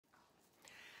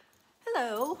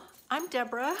Hello, I'm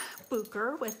Deborah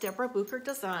Bucher with Deborah Bucher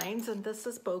Designs, and this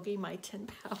is Bogey, my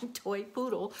 10-pound toy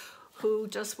poodle who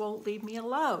just won't leave me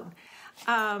alone.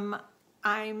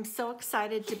 I'm so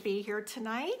excited to be here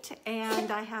tonight,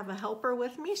 and I have a helper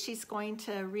with me. She's going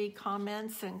to read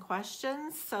comments and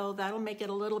questions, so that'll make it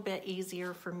a little bit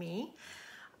easier for me.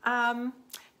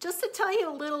 Just to tell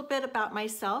you a little bit about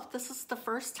myself, this is the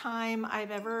first time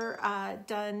I've ever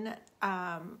done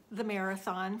the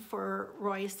marathon for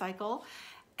Roycycle,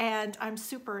 and I'm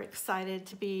super excited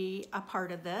to be a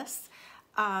part of this.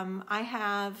 I'm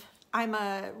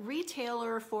a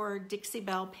retailer for Dixie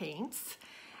Belle Paints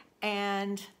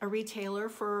and a retailer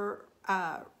for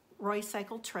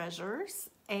Roycycled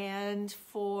Treasures and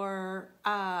for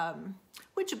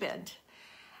Bucher.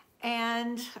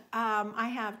 And I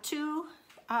have two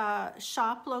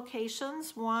shop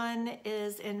locations. One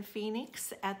is in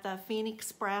Phoenix at the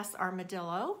Phoenix Brass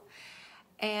Armadillo.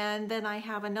 And then I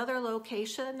have another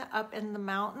location up in the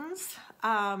mountains,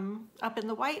 up in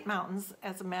the White Mountains,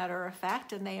 as a matter of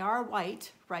fact, and they are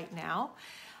white right now,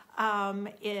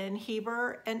 in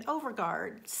Heber and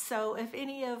Overgard. So if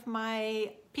any of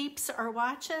my peeps are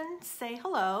watching, say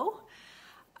hello.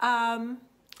 And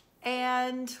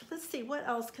let's see, what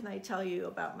else can I tell you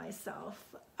about myself?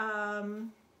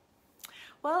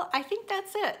 Well, I think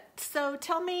that's it. So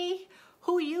tell me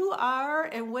who you are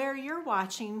and where you're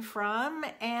watching from,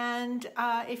 and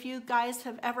if you guys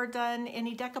have ever done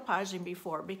any decoupaging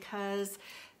before, because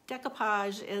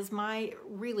decoupage is my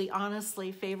really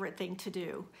honestly favorite thing to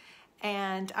do.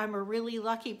 And I'm a really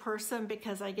lucky person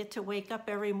because I get to wake up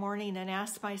every morning and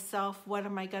ask myself, what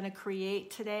am I going to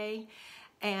create today?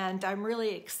 And I'm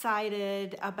really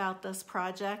excited about this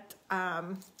project.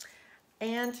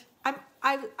 And I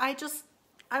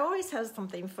always have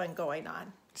something fun going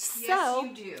on. So,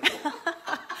 yes, you do.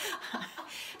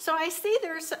 So I see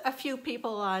there's a few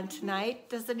people on tonight.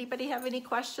 Does anybody have any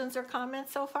questions or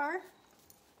comments so far?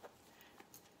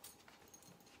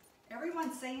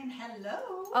 Everyone's saying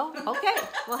hello. Oh, okay.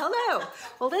 Well, hello.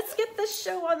 Well, let's get this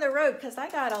show on the road because I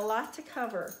got a lot to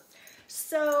cover.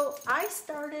 So I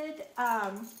started,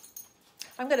 I'm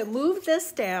going to move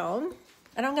this down,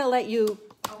 and I'm going to let you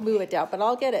move it down, but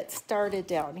I'll get it started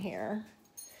down here.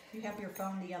 You have your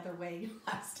phone the other way.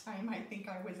 Last time I think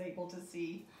I was able to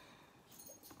see.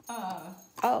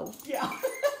 Oh. Yeah. That's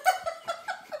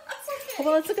okay.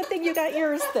 Well, it's a good thing you got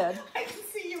yours then. I can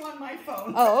see you on my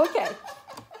phone. Oh, okay.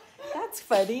 That's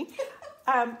funny.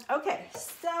 Okay,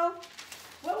 so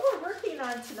what we're working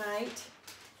on tonight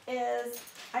is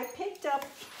I picked up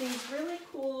these really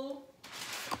cool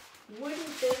wooden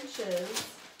benches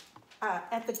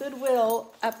at the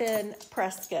Goodwill up in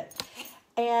Prescott.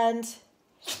 And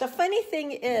the funny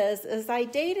thing is I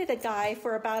dated a guy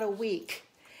for about a week,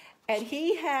 and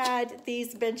he had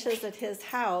these benches at his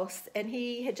house, and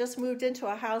he had just moved into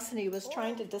a house, and he was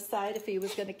trying to decide if he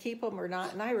was going to keep them or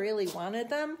not, and I really wanted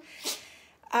them.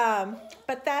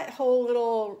 But that whole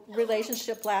little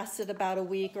relationship lasted about a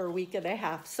week or a week and a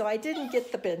half, so I didn't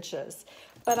get the benches.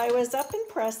 But I was up in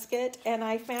Prescott, and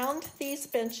I found these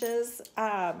benches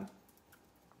up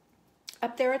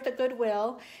there at the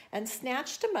Goodwill and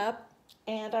snatched them up.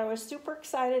 And I was super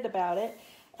excited about it,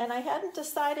 and I hadn't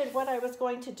decided what I was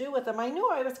going to do with them. I knew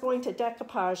I was going to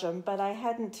decoupage them, but I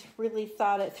hadn't really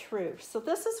thought it through. So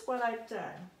this is what I've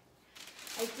done.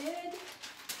 I did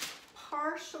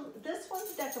this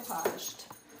one's decoupaged.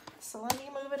 So let me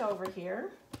move it over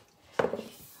here,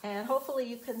 and hopefully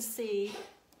you can see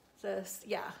this.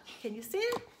 Yeah, can you see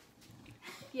it?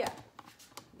 Yeah,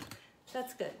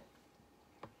 that's good.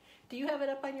 Do you have it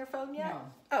up on your phone yet? No.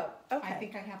 Oh, okay. I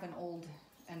think I have an old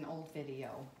video.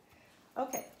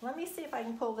 Okay, let me see if I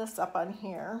can pull this up on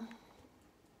here.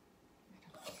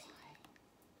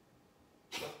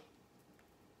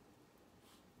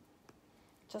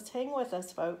 Just hang with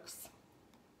us, folks.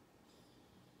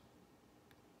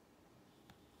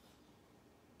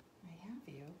 I have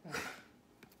you, but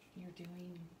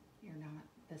you're not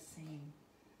the same.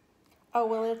 Oh,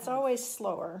 well, it's always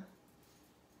slower.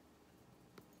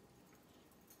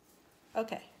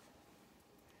 Okay.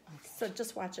 So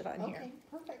just watch it on here. Okay,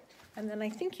 perfect. And then I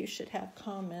think you should have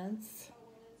comments.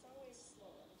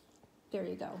 There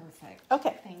you go. Perfect.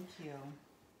 Okay. Thank you.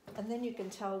 And then you can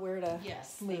tell where to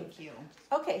move. Thank you.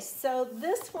 Okay, so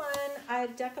this one,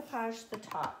 I've decoupaged the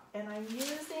top, and I'm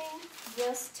using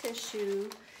this tissue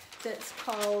that's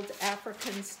called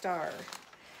African Star.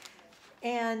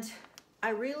 And I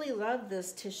really love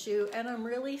this tissue, and I'm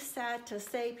really sad to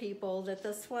say, people, that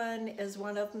this one is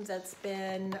one of them that's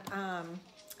been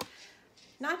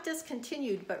not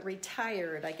discontinued, but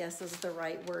retired, I guess is the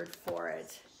right word for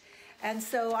it. And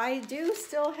so I do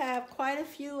still have quite a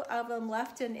few of them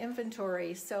left in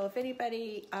inventory. So if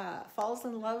anybody falls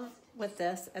in love with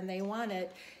this and they want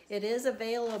it, it is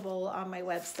available on my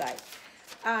website.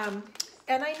 And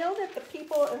I know that the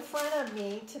people in front of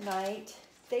me tonight,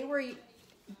 they were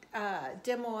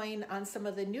demoing on some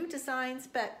of the new designs,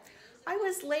 but I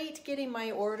was late getting my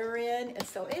order in, and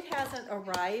so it hasn't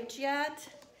arrived yet.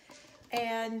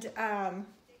 And I'm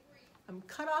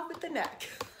cut off at the neck.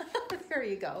 There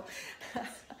you go.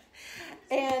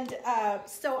 And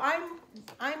so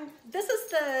this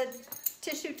is the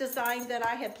tissue design that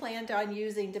I had planned on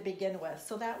using to begin with.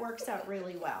 So that works out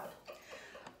really well.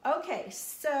 Okay,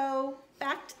 so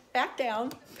back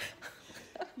down.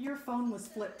 Your phone was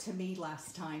flipped to me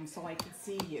last time so I could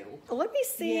see you. Let me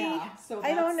see. Yeah, so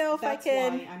I don't know if I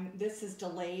can. Why this is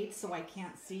delayed, so I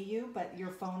can't see you, but your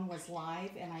phone was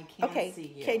live and I can't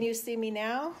see you. Can you see me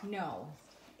now? No.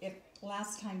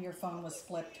 Last time your phone was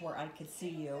flipped where I could see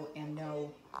you and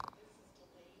no.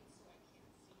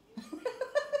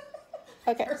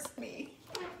 Okay. There's me.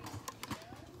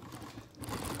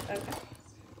 Okay.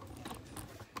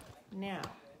 Now.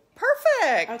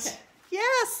 Perfect. Okay.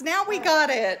 Yes, now we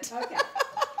got it. Okay.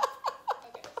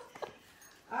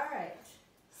 All right.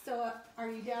 So are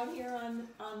you down here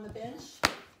on the bench?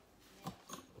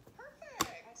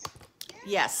 Perfect.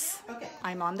 Yes. Okay.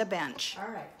 I'm on the bench.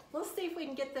 All right. We'll see if we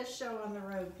can get this show on the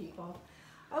road, people.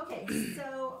 Okay,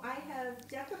 so I have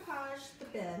decoupaged the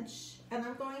bench, and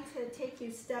I'm going to take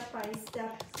you step by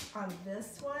step on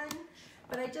this one,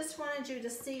 but I just wanted you to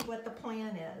see what the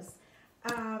plan is.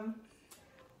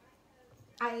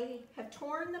 I have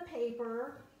torn the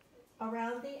paper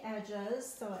around the edges,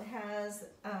 so it has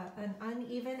an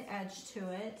uneven edge to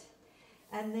it.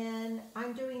 And then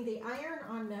I'm doing the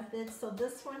iron-on method, so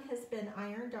this one has been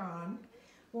ironed on.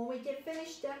 When we get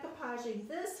finished decoupaging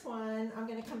this one, I'm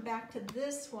going to come back to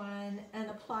this one and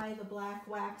apply the black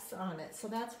wax on it. So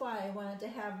that's why I wanted to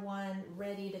have one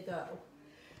ready to go.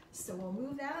 So we'll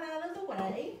move that out of the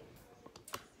way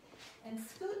and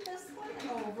scoot this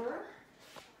one over.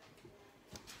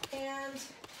 And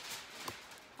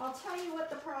I'll tell you what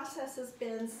the process has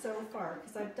been so far,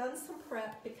 because I've done some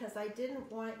prep because I didn't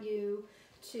want you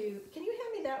to, can you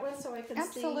hand me that one so I can see?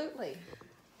 Absolutely.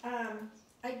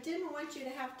 I didn't want you to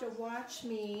have to watch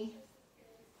me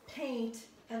paint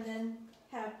and then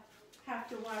have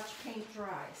to watch paint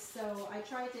dry. So I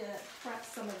tried to prep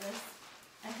some of this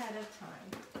ahead of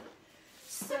time.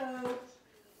 So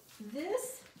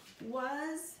this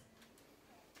was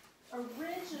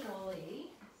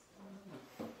originally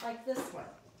like this one.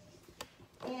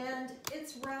 And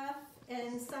it's rough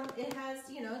and it has,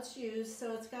 it's used,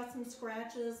 so it's got some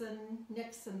scratches and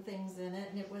nicks and things in it,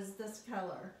 and it was this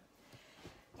color.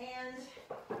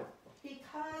 And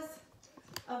because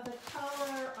of the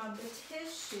color on the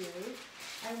tissue,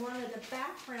 I wanted a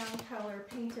background color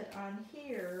painted on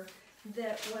here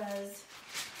that was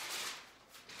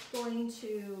going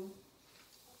to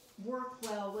work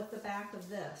well with the back of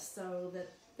this so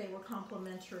that they were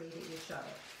complementary to each other.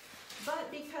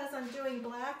 But because I'm doing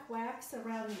black wax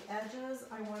around the edges,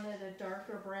 I wanted a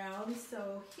darker brown.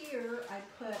 So here I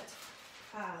put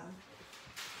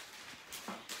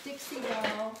Dixie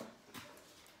Belle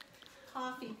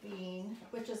Coffee Bean,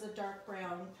 which is a dark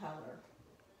brown color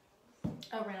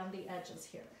around the edges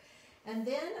here. And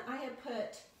then I had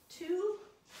put 2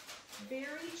 very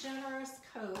generous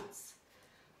coats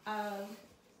of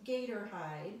gator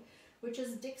hide, which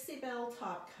is Dixie Belle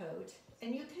top coat.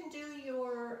 And you can do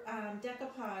your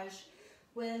decoupage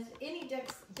with any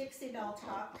Dixie Belle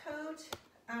top coat.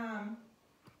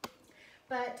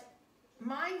 But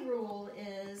my rule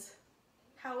is,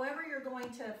 however you're going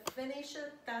to finish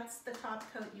it, that's the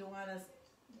top coat you want to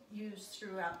use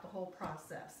throughout the whole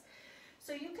process.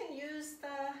 So you can use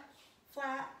the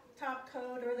flat top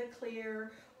coat or the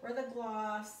clear or the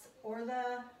gloss or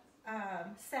the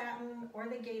satin or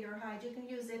the gator hide. You can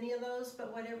use any of those,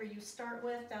 but whatever you start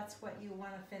with, that's what you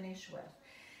want to finish with.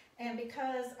 And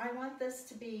because I want this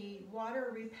to be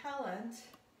water repellent,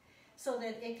 so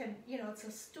that it can, it's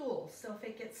a stool. So if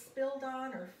it gets spilled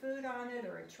on or food on it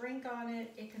or a drink on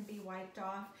it, it can be wiped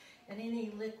off, and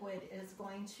any liquid is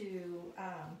going to,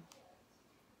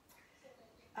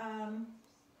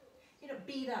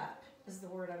 beat up is the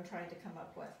word I'm trying to come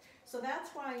up with. So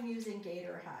that's why I'm using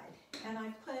gator hide. And I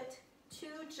put 2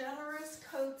 generous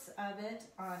coats of it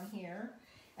on here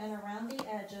and around the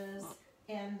edges,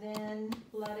 and then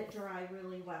let it dry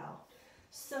really well.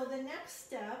 So the next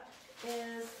step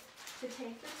is to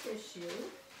take the tissue,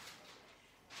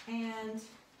 and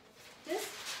this,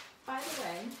 by the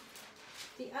way,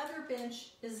 the other bench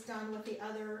is done with the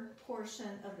other portion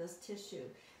of this tissue.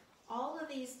 all of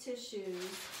these tissues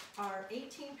are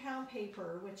 18-pound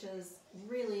paper, which is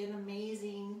really an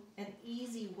amazing and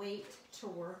easy weight to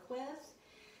work with.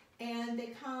 And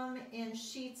they come in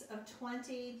sheets of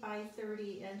 20 by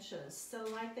 30 inches. So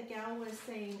like the gal was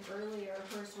saying earlier,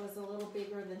 hers was a little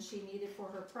bigger than she needed for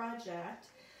her project.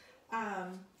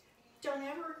 Don't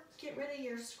ever get rid of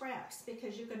your scraps,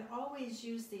 because you can always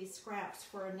use these scraps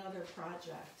for another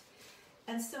project.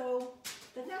 And so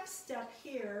the next step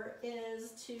here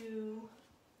is to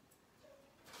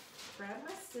grab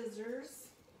my scissors.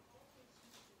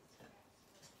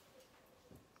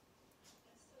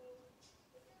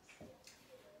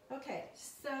 Okay,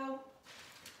 so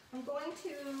I'm going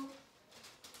to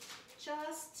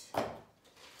just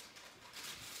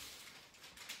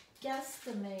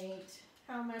guesstimate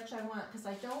how much I want, because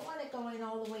I don't want it going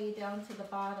all the way down to the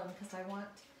bottom, because I want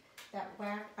that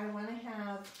wax, I want to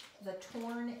have the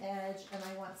torn edge, and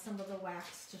I want some of the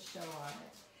wax to show on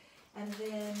it. And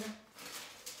then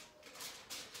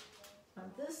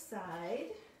on this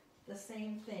side, the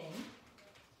same thing.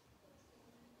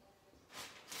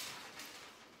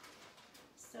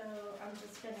 So I'm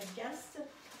just going to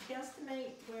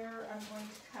guesstimate where I'm going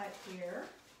to cut here.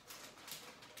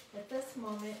 At this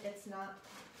moment, it's not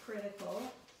critical.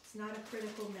 It's not a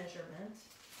critical measurement.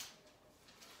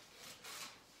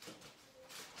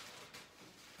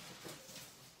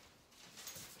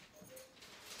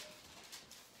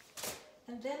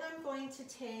 And then I'm going to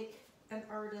take an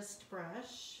artist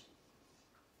brush,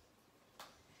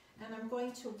 and I'm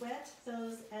going to wet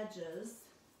those edges.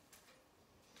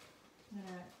 I'm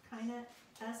going to kind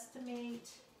of estimate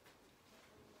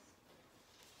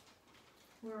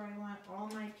where I want all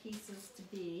my pieces to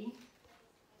be.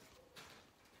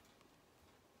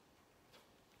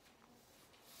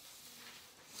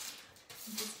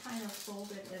 And just kind of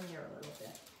fold it in there a little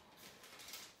bit.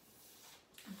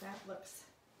 And that looks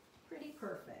pretty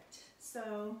perfect.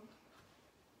 So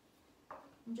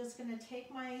I'm just going to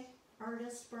take my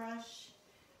artist brush,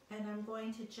 and I'm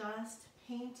going to just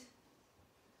paint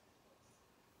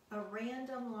a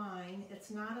random line. It's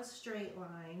not a straight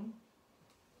line.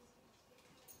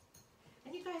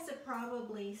 And you guys have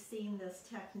probably seen this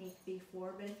technique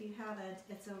before, but if you haven't,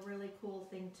 it's a really cool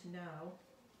thing to know.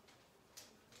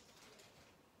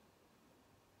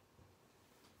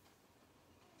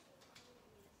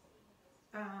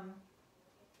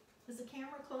 Is the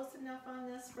camera close enough on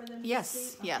this for them to see?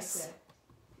 Yes, Okay, yes.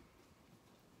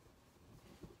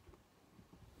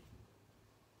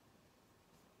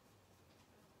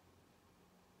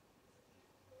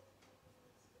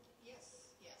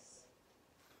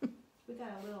 Good. We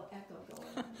got a little echo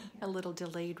going on here. A little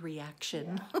delayed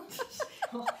reaction. Yeah.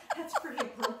 Well, that's pretty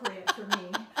appropriate for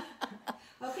me.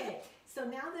 Okay, so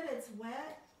now that it's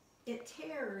wet, it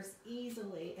tears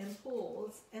easily and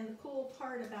pulls. And the cool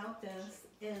part about this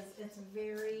is it's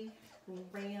very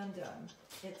random.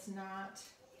 It's not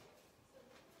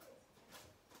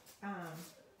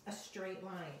a straight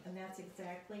line, and that's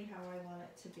exactly how I want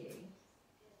it to be.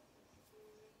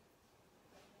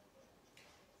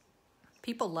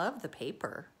 People love the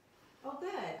paper. Oh,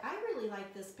 good. I really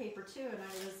like this paper too, and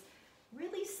I was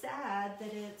really sad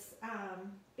that it's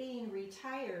being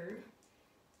retired.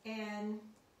 And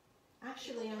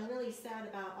actually, I'm really sad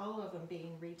about all of them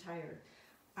being retired.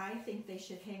 I think they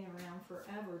should hang around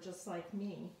forever, just like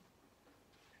me.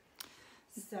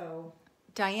 So,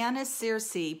 Diana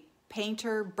Searcy,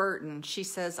 Painter Burton, she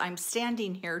says, I'm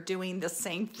standing here doing the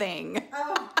same thing.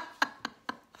 oh,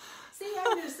 see,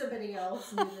 I knew somebody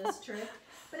else knew this trick,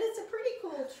 but it's a pretty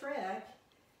cool trick.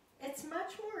 It's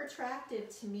much more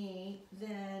attractive to me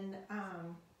than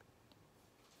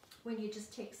when you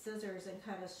just take scissors and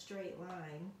cut a straight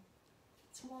line.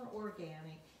 It's more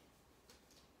organic.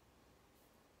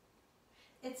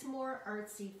 It's more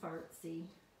artsy-fartsy.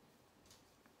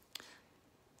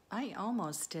 I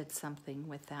almost did something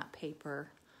with that paper.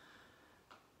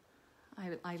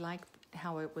 I like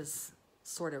how it was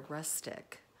sort of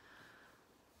rustic.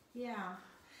 Yeah.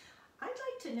 I'd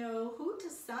like to know who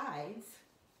decides.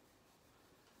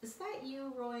 Is that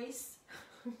you, Royce?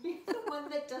 You're the one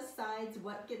that decides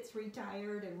what gets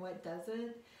retired and what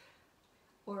doesn't?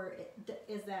 Or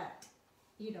is that,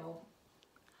 you know,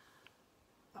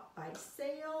 by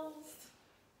sales?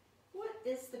 What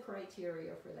is the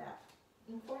criteria for that?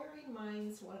 Inquiring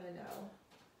minds want to know.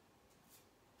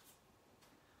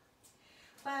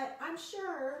 But I'm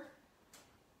sure,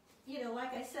 you know,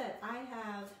 like I said, I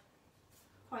have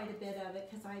quite a bit of it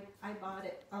because I bought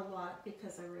it a lot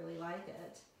because I really like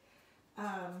it.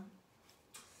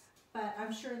 But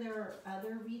I'm sure there are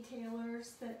other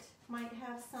retailers that might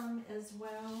have some as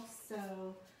well.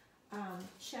 So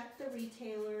check the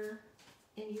retailer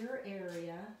in your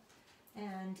area,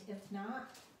 and if not,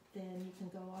 then you can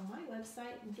go on my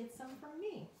website and get some from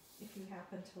me if you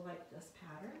happen to like this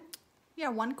pattern. Yeah,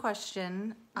 one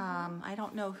question, I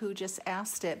don't know who just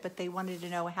asked it, but they wanted to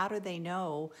know, how do they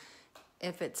know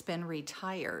if it's been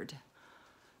retired?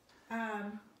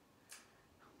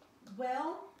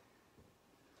 Well,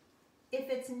 if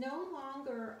it's no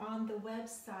longer on the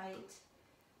website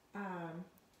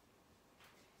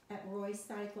at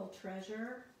Roycycled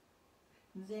Treasure,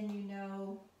 then you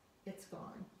know it's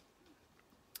gone.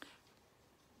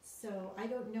 So I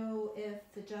don't know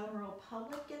if the general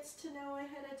public gets to know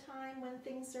ahead of time when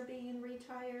things are being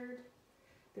retired.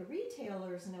 The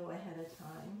retailers know ahead of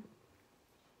time.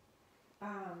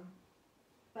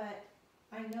 But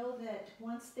I know that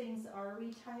once things are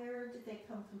retired, they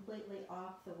come completely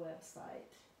off the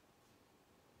website.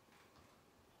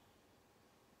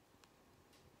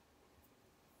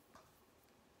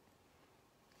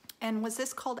 And was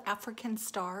this called African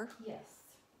Star? Yes.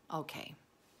 Okay.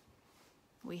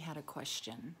 We had a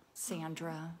question.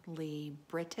 Sandra Lee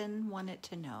Britton wanted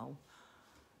to know.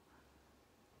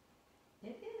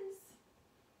 It is.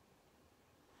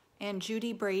 And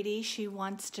Judy Brady, she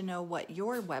wants to know what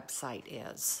your website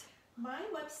is. My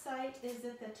website is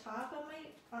at the top of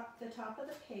the top of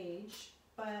the page,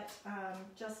 but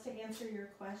just to answer your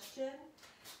question,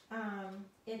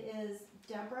 it is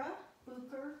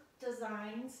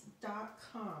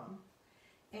DeborahBucherDesigns.com,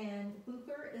 and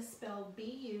Bucher is spelled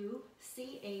B-U-C-H-E-R,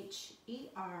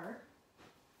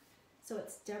 so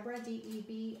it's Deborah,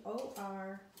 D-E-B-O-R-A-H,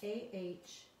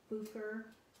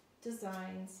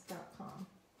 BucherDesigns.com.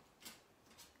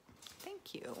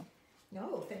 Thank you.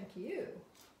 No, thank you.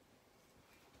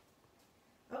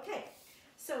 Okay,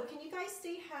 so can you guys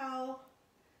see how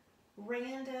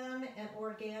random and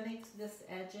organic this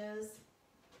edge is?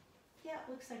 Yeah, it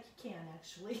looks like you can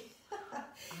actually.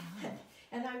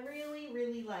 And I really,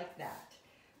 really like that.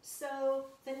 So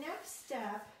the next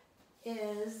step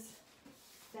is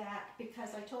that,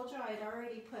 because I told you I had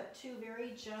already put 2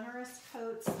 very generous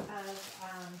coats of,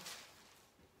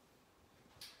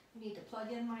 I need to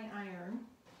plug in my iron.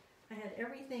 I had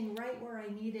everything right where I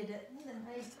needed it, and then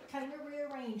I kind of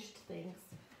rearranged things.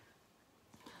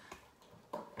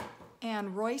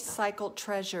 And Roycycled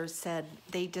Treasure said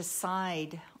they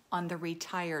decide on the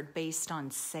retired based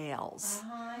on sales.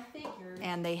 I figured.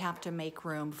 And they have to make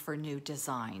room for new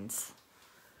designs.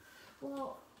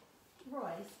 Well,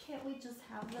 Royce, can't we just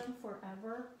have them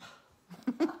forever?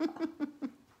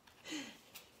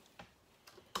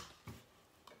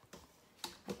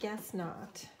 I guess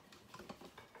not.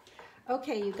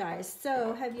 Okay, you guys,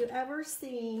 so have you ever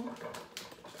seen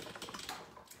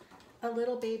a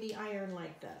little baby iron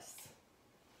like this?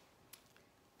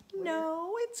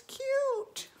 No, it's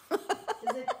cute.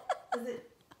 Is it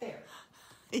there?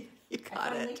 You got I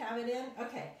finally it. have it in?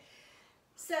 Okay.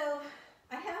 So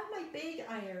I have my big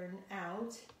iron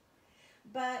out,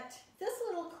 but this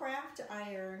little craft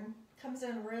iron comes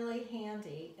in really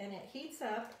handy, and it heats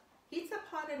up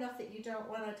hot enough that you don't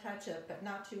want to touch it, but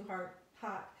not too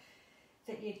hot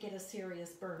that you'd get a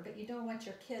serious burn. But you don't want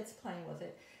your kids playing with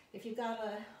it. If you've got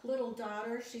a little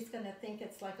daughter, she's going to think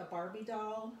it's like a Barbie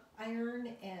doll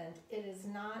iron, and it is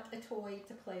not a toy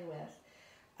to play with.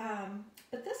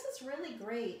 But this is really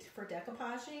great for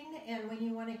decoupaging, and when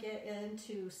you want to get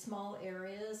into small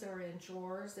areas or in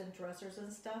drawers and dressers and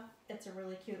stuff, it's a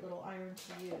really cute little iron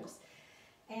to use.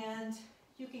 And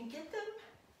you can get them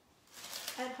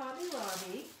at Hobby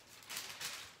Lobby,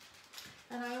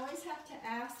 and I always have to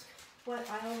ask what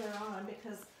aisle they're on,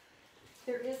 because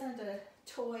there isn't a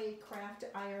toy craft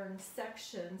iron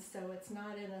section, so it's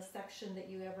not in a section that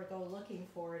you ever go looking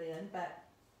for it in, but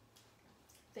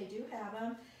they do have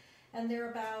them, and they're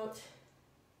about,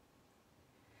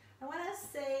 I want to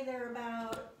say they're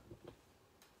about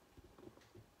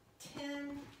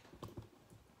 $10,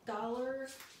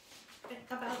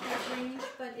 about that range.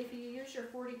 But if you use your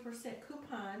 40%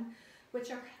 coupon, which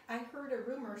I heard a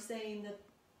rumor saying that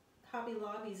Hobby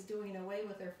Lobby's doing away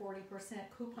with their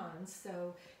 40% coupons,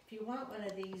 so if you want one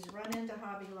of these, run into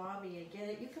Hobby Lobby and get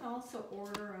it. You can also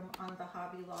order them on the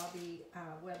Hobby Lobby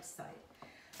website.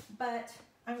 But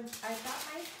I've got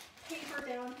my paper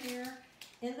down here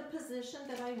in the position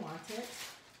that I want it,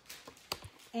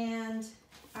 and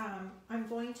I'm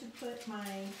going to put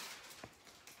my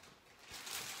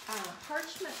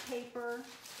parchment paper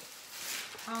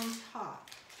on top.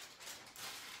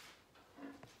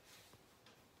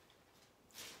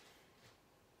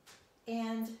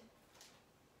 And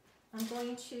I'm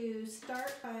going to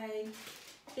start by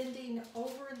bending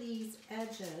over these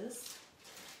edges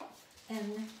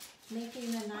and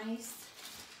making a nice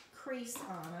crease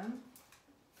on them.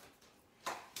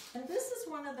 And this is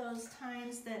one of those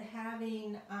times that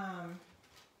having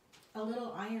a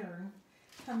little iron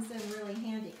comes in really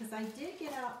handy, because I did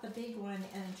get out the big one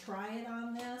and try it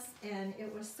on this, and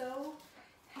it was so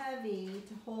heavy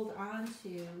to hold on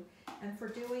to, and for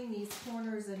doing these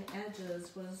corners and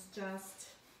edges was just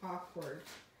awkward.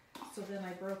 So then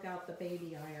I broke out the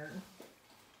baby iron.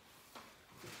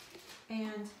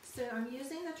 And so I'm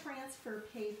using the transfer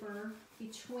paper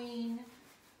between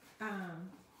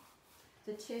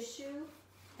the tissue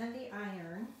and the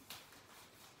iron,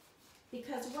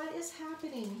 because what is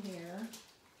happening here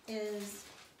is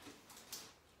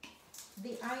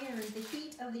the iron, the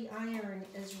heat of the iron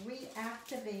is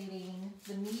reactivating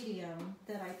the medium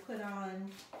that I put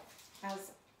on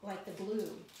as like the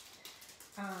glue.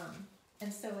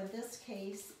 And so in this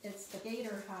case, it's the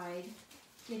gator hide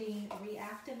getting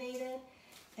reactivated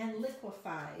and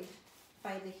liquefied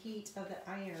by the heat of the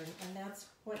iron, and that's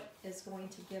what is going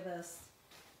to give us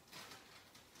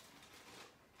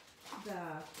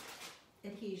the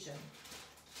adhesion.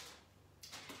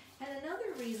 And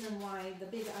another reason why the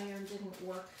big iron didn't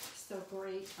work so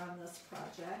great on this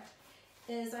project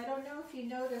is, I don't know if you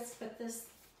noticed, but this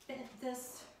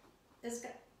is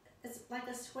it's like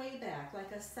a sway back,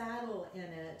 like a saddle in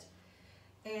it.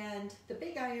 And the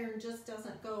big iron just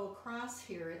doesn't go across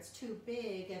here. It's too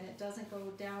big, and it doesn't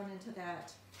go down into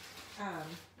that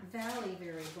valley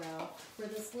very well, where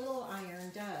this little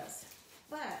iron does.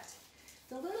 But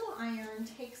the little iron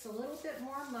takes a little bit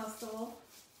more muscle,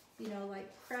 you know, like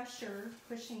pressure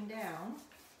pushing down,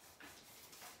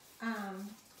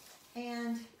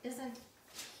 and isn't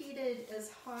heated as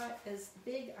hot as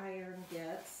big iron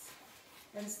gets.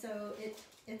 And so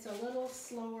it's a little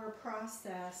slower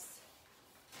process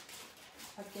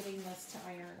of getting this to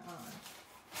iron on.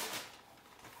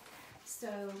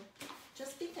 So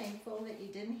just be thankful that you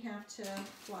didn't have to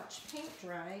watch paint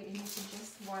dry, and you can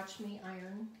just watch me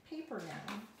iron paper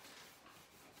now.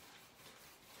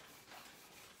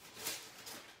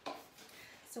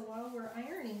 So while we're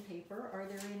ironing paper, are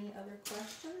there any other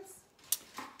questions?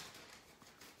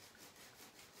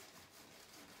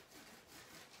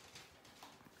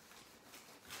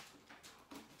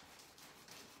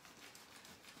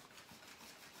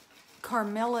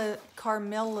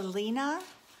 Carmelina,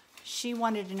 she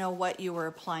wanted to know what you were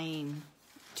applying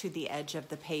to the edge of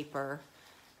the paper.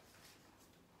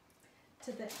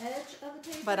 To the edge of the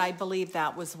paper? But I believe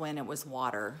that was when it was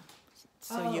water.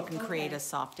 So you can create okay. a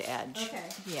soft edge. Okay.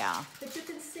 Yeah. But you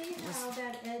can see how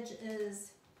that edge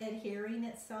is adhering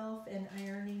itself and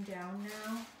ironing down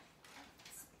now.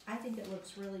 I think it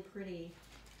looks really pretty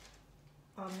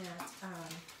on that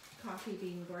coffee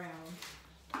bean brown.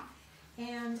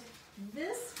 And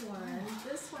this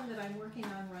one that I'm working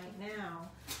on right now,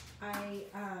 I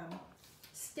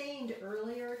stained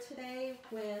earlier today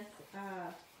with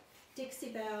Dixie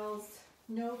Belle's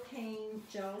No Pain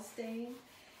Gel Stain,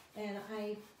 and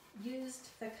I used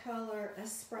the color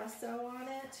Espresso on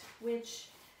it, which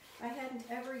I hadn't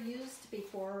ever used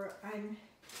before. I'm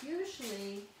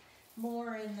usually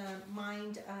more in the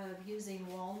mind of using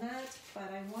walnut,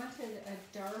 but I wanted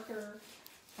a darker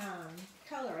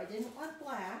color. I didn't want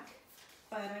black,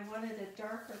 but I wanted a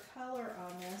darker color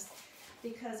on this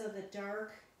because of the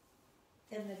dark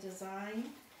in the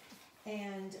design,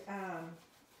 and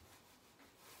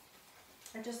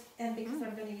because I'm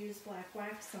going to use black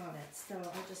wax on it, so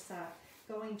I just thought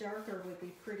going darker would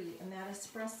be pretty. And that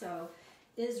espresso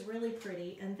is really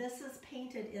pretty, and this is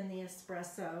painted in the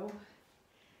espresso,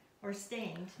 or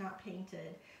stained, not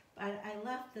painted. But I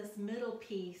left this middle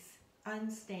piece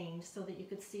unstained so that you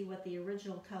could see what the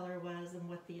original color was and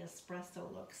what the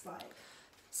espresso looks like.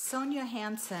 Sonia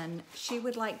Hansen, she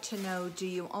would like to know, do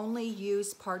you only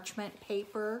use parchment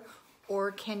paper,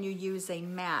 or can you use a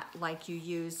mat like you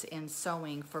use in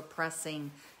sewing for pressing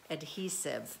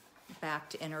adhesive back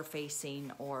to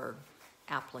interfacing or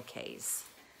appliques?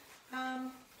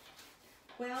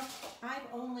 Well, I've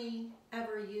only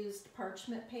ever used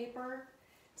parchment paper,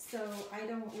 so I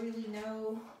don't really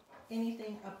know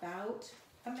anything about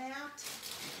a mat.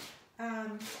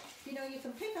 You know, you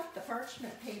can pick up the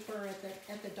parchment paper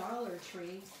at the Dollar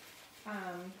Tree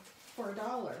for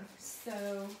 $1.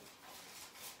 So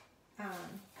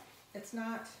it's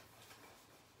not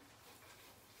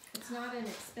an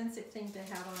expensive thing to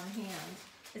have on hand.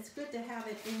 It's good to have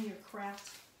it in your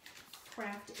craft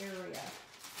area.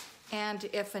 And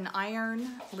if an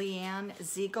iron, Leanne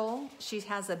Ziegel, she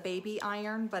has a baby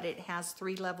iron, but it has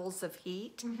 3 levels of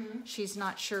heat. Mm-hmm. She's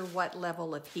not sure what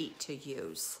level of heat to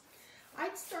use.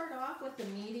 I'd start off with the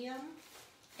medium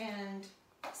and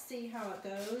see how it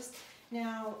goes.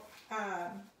 Now,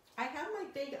 I have my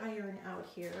big iron out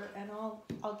here, and I'll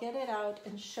get it out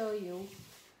and show you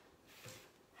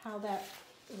how that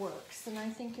works. And I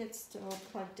think it's still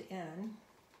plugged in.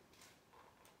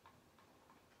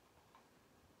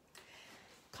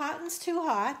 Cotton's too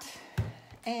hot,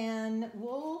 and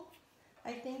wool,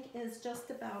 I think, is just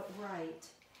about right.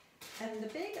 And the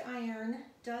big iron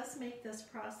does make this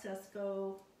process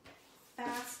go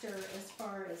faster as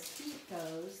far as heat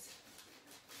goes.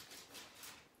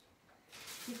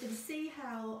 You can see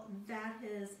how that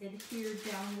has adhered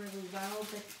down really well,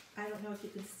 but I don't know if you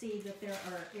can see that there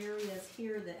are areas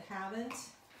here that haven't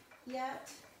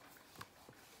yet.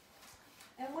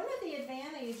 And one of the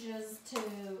advantages to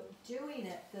doing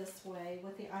it this way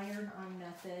with the iron-on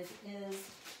method is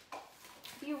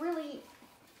you really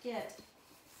get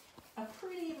a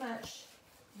pretty much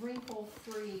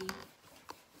wrinkle-free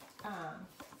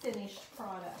finished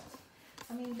product.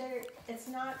 I mean, it's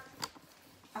not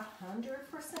 100%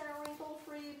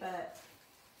 wrinkle-free, but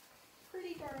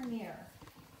pretty darn near.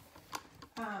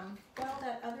 While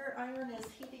that other iron is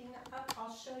heating up,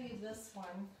 I'll show you this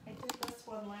one. I did this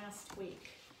one last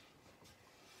week.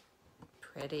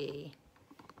 Pretty.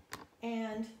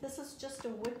 And this is just a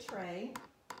wood tray.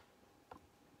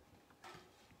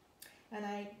 And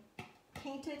I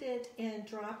painted it in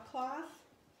drop cloth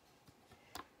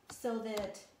so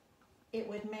that it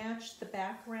would match the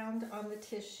background on the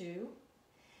tissue.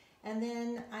 And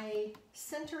then I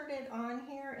centered it on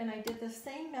here, and I did the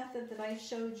same method that I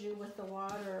showed you with the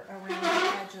water around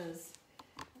the edges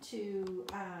to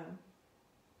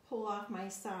pull off my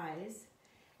size.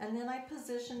 And then I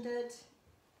positioned it,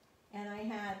 and I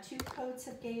had 2 coats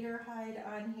of gator hide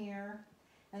on here,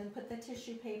 and put the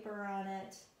tissue paper on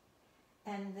it,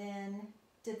 and then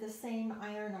did the same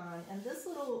iron on. And this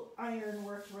little iron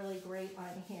worked really great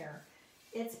on here.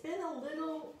 It's been a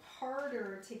little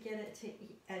harder to get it to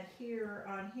adhere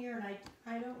on here, and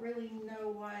I don't really know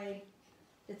why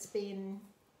it's been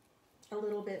a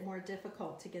little bit more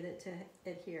difficult to get it to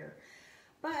adhere.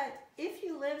 But if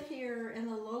you live here in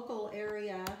the local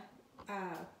area,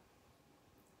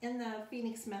 in the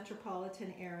Phoenix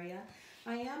metropolitan area,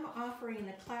 I am offering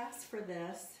a class for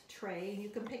this tray. You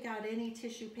can pick out any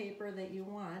tissue paper that you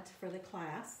want for the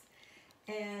class.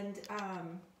 And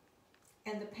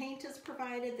the paint is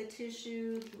provided, the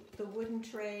tissue, the wooden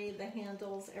tray, the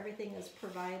handles, everything is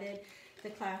provided. The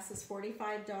class is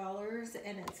 $45,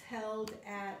 and it's held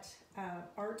at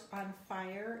Art on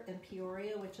Fire in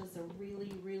Peoria, which is a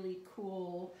really, really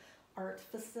cool art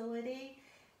facility.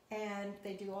 And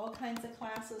they do all kinds of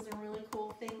classes and really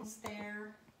cool things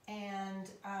there. And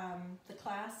the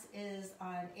class is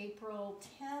on April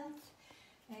 10th.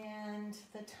 And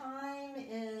the time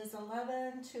is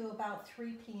 11 to about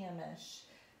 3 p.m.-ish,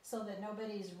 so that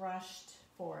nobody's rushed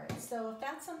for it. So if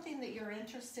that's something that you're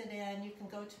interested in, you can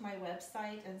go to my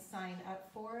website and sign up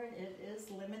for it. It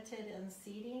is limited in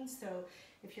seating, so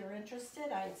if you're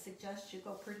interested, I'd suggest you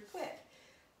go pretty quick.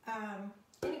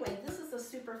 Anyway, this is a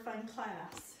super fun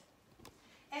class.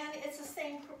 And it's the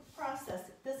same process.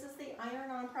 This is the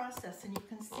iron-on process, and you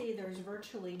can see there's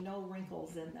virtually no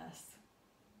wrinkles in this.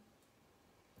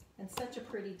 And such a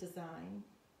pretty design.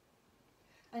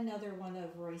 Another one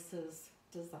of Royce's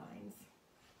designs.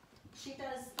 She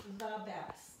does the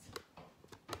best.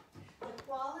 The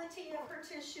quality of her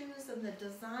tissues and the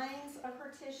designs of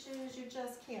her tissues, you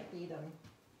just can't beat them.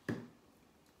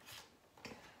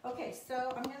 Okay,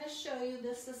 so I'm going to show you,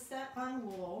 this is set on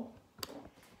wool,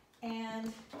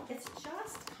 and it's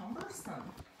just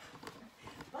cumbersome.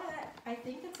 But I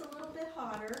think it's a little bit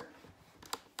hotter,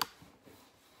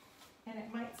 and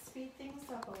it might speed things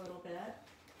up a little bit.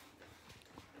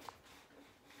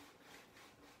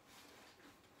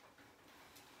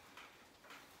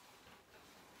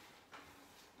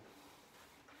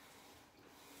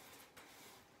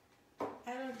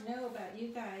 I don't know about you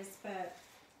guys, but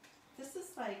this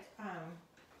is like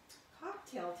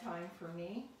cocktail time for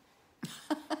me.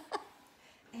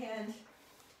 And,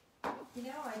 you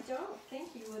know, I don't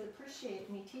think you would appreciate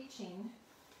me teaching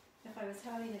if I was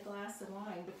having a glass of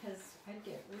wine, because I'd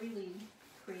get really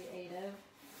creative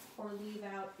or leave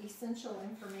out essential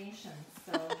information.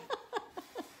 So,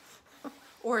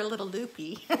 or a little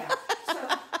loopy. Yeah.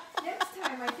 So next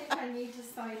time I think I need to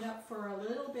sign up for a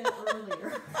little bit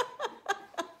earlier.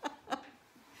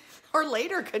 Or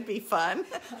later could be fun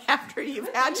after you've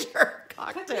had your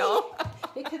cocktail.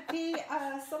 It could be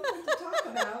something to talk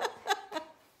about.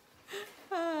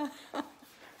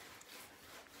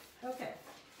 Okay,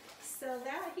 so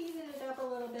that heated it up a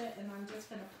little bit, and I'm just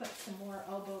going to put some more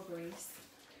elbow grease.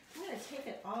 I'm going to take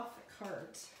it off the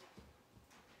cart.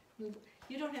 You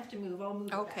don't have to move, I'll move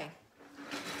it Okay.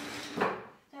 back.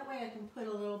 That way I can put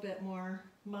a little bit more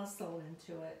muscle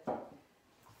into it.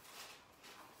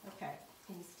 Okay,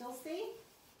 can you still see?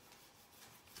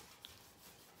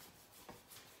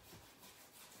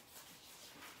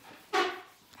 I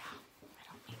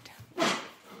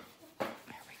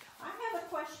have a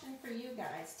question for you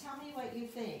guys. Tell me what you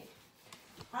think.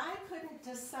 I couldn't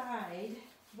decide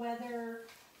whether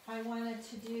I wanted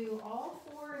to do all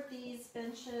 4 of these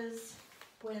benches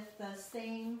with the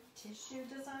same tissue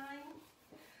design,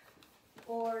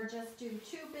 or just do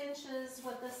 2 benches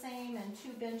with the same and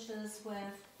 2 benches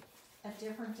with a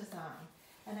different design.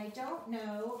 And I don't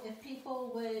know if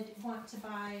people would want to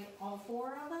buy all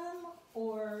 4 of them,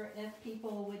 or if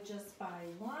people would just buy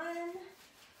one,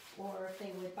 or if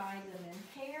they would buy them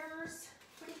in pairs.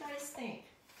 What do you guys think?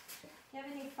 Do you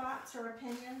have any thoughts or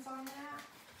opinions on that?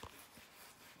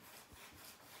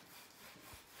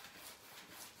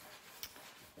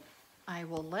 I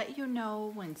will let you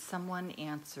know when someone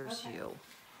answers you.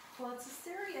 Well, it's a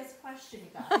serious question,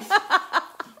 you guys.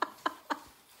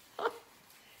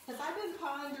 Because I've been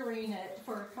pondering it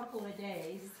for a couple of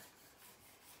days.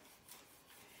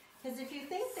 Because if you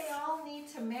think they all need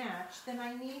to match, then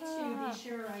I need to be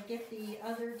sure I get the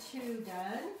other 2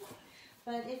 done.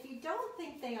 But if you don't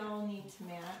think they all need to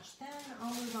match, then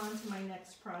I'll move on to my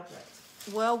next project.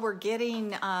 Well, we're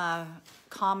getting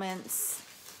comments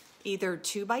either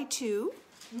 2 by 2,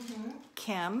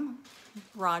 Kim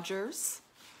Rogers,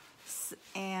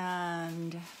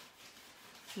 and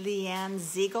Leanne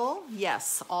Ziegel.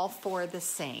 Yes, all 4 the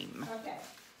same. Okay.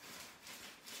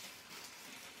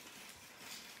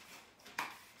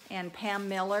 And Pam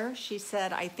Miller, she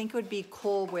said, I think it would be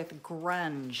cool with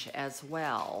grunge as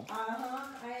well.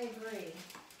 I agree.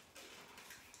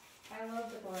 I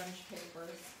love the grunge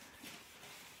papers.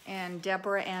 And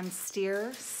Deborah Ann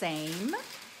Steer, same.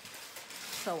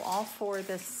 So all 4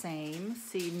 the same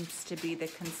seems to be the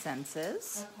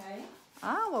consensus. Okay.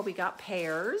 Ah, well, we got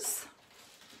pairs.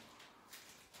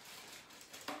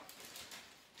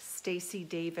 Stacy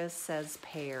Davis says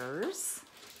pairs.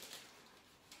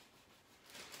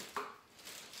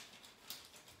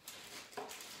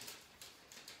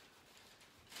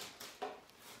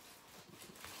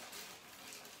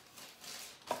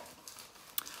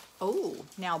 Oh,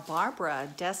 now Barbara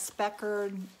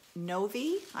Desbecker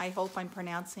Novi, I hope I'm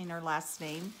pronouncing her last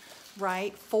name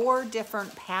right. 4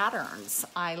 different patterns.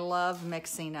 I love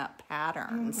mixing up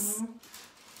patterns.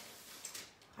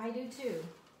 I do too.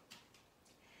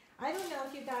 I don't know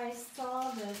if you guys saw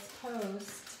this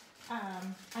post.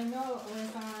 I know it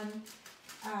was on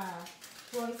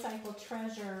Roycycled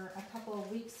Treasure a couple of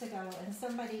weeks ago, and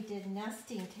somebody did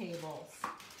nesting tables.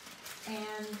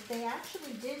 And they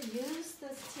actually did use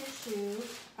this tissue,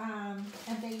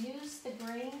 and they used the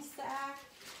grain stack,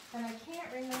 and I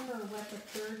can't remember what the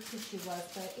 3rd tissue was,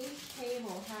 but each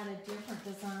table had a different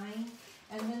design,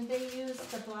 and then they used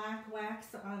the black wax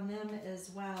on them as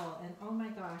well. And oh my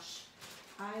gosh,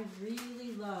 I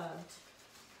really loved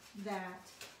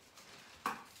that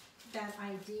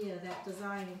idea, that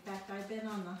design. In fact, I've been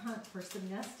on the hunt for some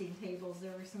nesting tables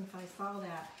ever since I saw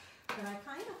that. But I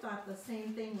kind of thought the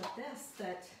same thing with this,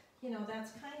 that, you know,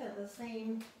 that's kind of the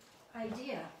same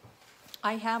idea.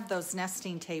 I have those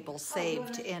nesting tables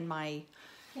saved in my...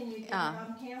 Can you get it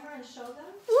on camera and show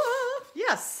them?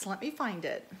 Yes, let me find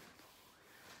it.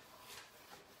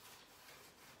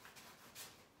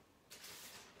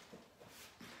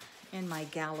 In my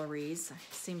galleries.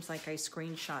 Seems like I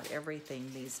screenshot everything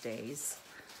these days.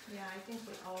 Yeah, I think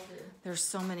we all do. There's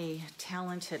so many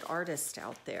talented artists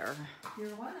out there.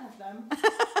 You're one of them.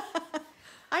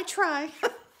 I try.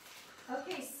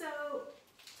 Okay, so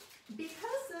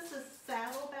because this is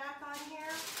saddleback on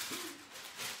here,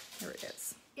 Here it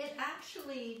is. it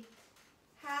actually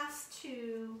has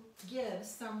to give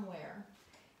somewhere.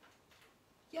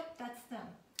 Yep, that's them.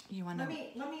 You want to?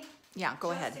 Let me Yeah, go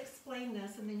just ahead. explain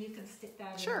this, and then you can stick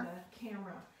that Sure. in the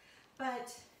camera.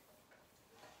 But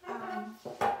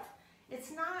it's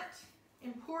not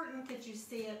important that you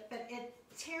see it, but it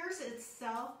tears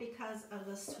itself because of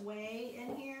the sway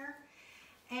in here.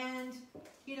 And,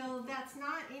 you know, that's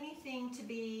not anything to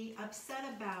be upset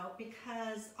about,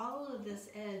 because all of this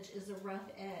edge is a rough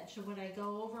edge. And when I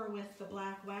go over with the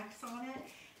black wax on it,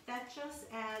 that just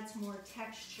adds more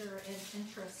texture and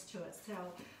interest to it. So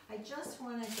I just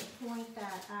wanted to point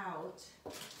that out.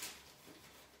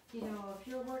 You know, if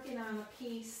you're working on a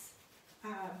piece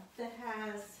that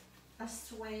has a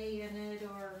sway in it,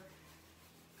 or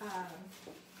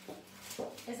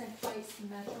isn't quite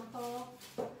symmetrical,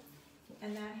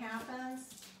 and that happens,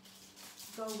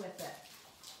 go with it.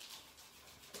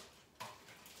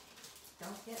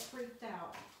 Don't get freaked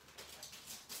out.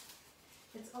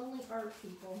 It's only art,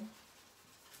 people.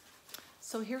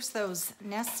 So here's those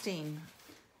nesting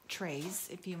trays,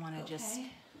 if you want to just,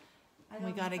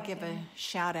 we got to give a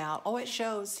shout out. Oh, it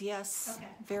shows, yes. Okay.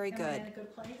 Very Am good. I in a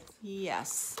good place?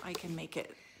 Yes, I can make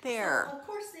it there. So, of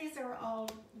course, these are all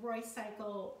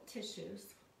Roycycled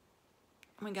tissues.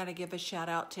 We got to give a shout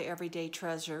out to Everyday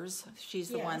Treasures. She's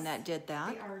the one that did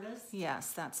that. The artist.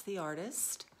 Yes, that's the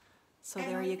artist. So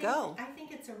And there you think, go. I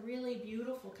think it's a really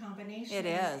beautiful combination. It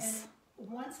is. And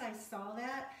once I saw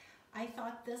that, I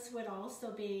thought this would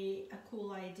also be a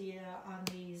cool idea on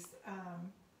these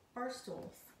bar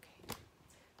stools. Okay.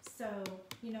 So,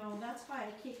 you know, that's why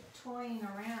I keep toying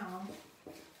around.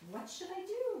 What should I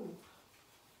do?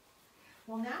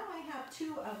 Well, now I have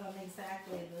two of them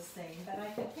exactly the same, but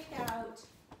I could pick out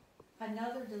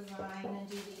another design and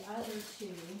do the other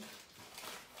two.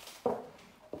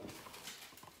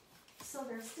 So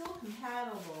they're still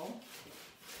compatible.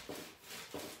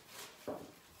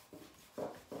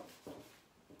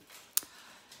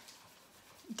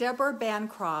 Deborah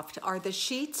Bancroft, are the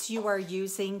sheets you are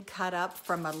using cut up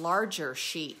from a larger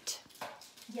sheet?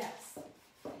 Yes.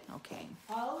 Okay.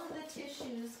 All of the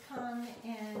tissues come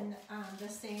in the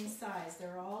same size.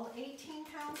 They're all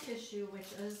 18-pound tissue,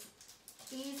 which is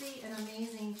easy and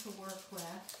amazing to work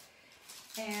with.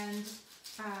 And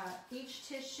each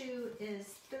tissue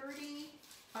is 30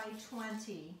 by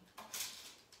 20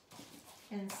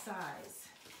 in size,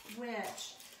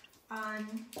 which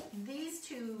on these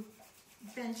two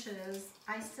benches,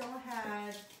 I still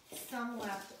had some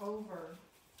left over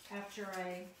after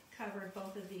I covered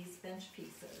both of these bench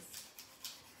pieces.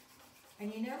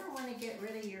 And you never want to get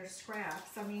rid of your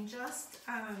scraps. I mean, just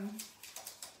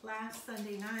last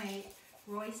Sunday night,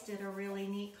 Royce did a really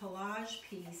neat collage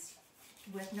piece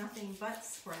with nothing but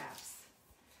scraps.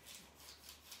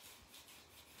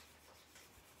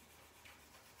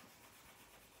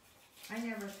 I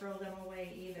never throw them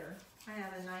away either. I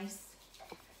have a nice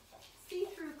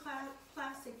see-through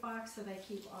plastic box that I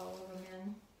keep all of them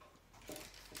in.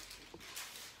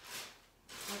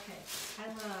 Okay, I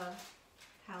love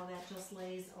how that just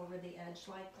lays over the edge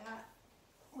like that.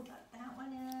 We got that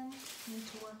one in. Need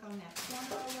to work on that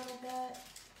corner a little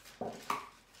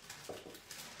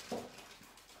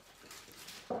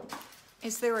bit.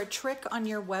 Is there a trick on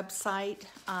your website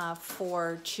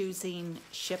for choosing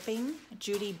shipping?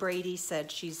 Judy Brady said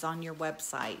she's on your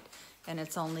website and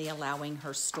it's only allowing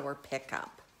her store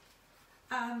pickup.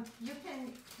 You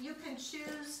can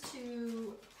choose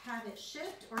to have it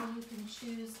shipped, or you can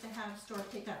choose to have store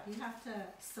pickup. You have to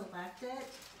select it.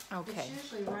 Okay. It's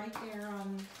usually right there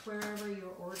on wherever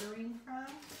you're ordering from.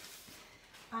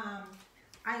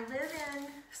 I live in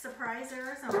Surprise,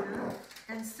 Arizona,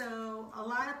 and so a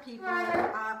lot of people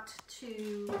opt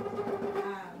to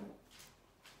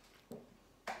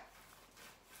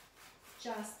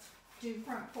just do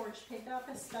front porch pickup,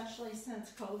 especially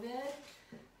since COVID.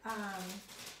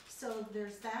 So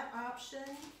there's that option,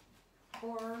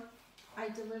 or I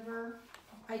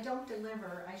don't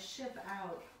deliver, I ship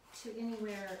out to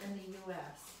anywhere in the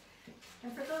U.S.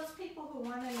 And for those people who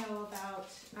want to know about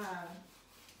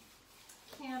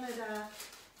Canada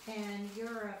and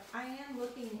Europe, I am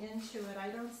looking into it. I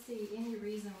don't see any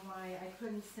reason why I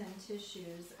couldn't send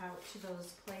tissues out to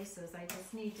those places. I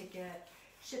just need to get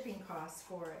shipping costs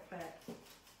for it.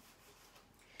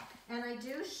 And I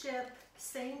do ship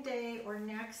same day or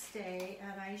next day,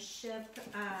 and I ship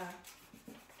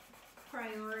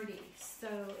priority. So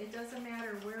it doesn't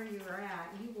matter where you're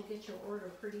at, you will get your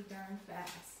order pretty darn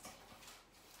fast.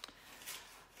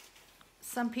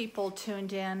 Some people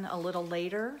tuned in a little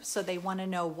later, so they want to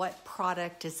know what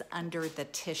product is under the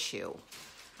tissue.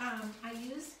 I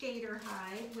use gator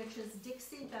hide, which is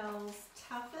Dixie Belle's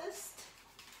toughest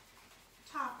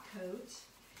top coat.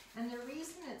 And the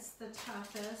reason it's the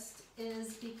toughest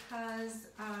is because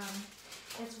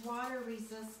it's water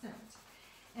resistant.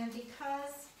 And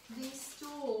because these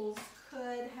stools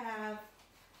could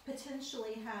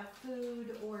potentially have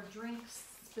food or drinks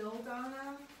spilled on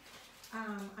them,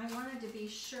 I wanted to be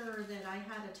sure that I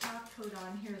had a top coat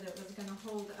on here that was going to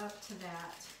hold up to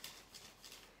that.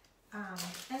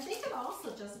 And they could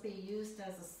also just be used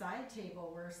as a side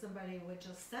table where somebody would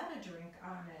just set a drink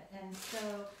on it. And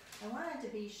so I wanted to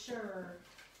be sure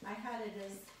I had it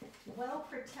as well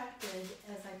protected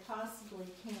as I possibly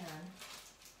can.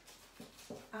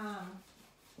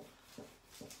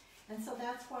 And so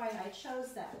that's why I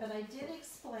chose that. But I did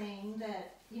explain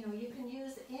that, you know, you can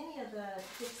use any of the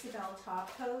Dixie Belle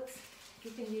top coats.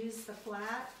 You can use the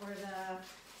flat or the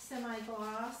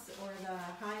semi-gloss or the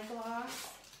high gloss.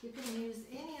 You can use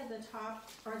any of the top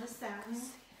or the satin.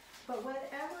 But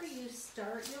whatever you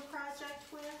start your project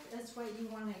with is what you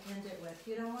want to end it with.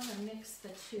 You don't want to mix the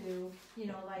two, you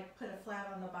know, like put a flat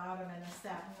on the bottom and a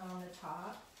satin on the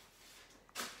top.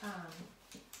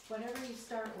 Whatever you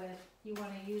start with, you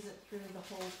want to use it through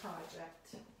the whole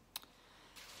project.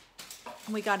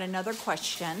 We got another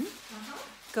question.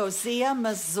 Gozia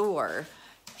Mazur.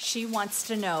 She wants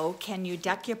to know, can you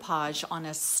decoupage on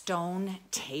a stone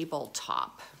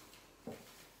tabletop?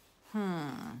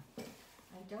 I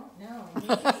don't know.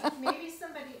 Maybe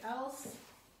somebody else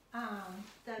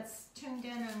that's tuned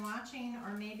in and watching,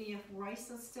 or maybe if Royce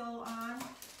is still on,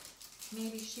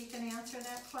 maybe she can answer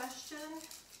that question.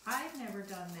 I've never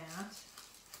done that.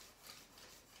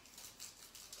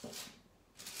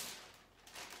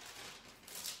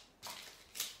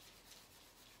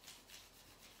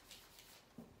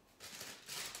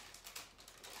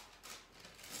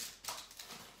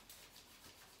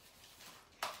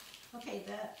 Okay,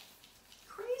 the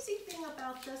crazy thing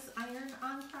about this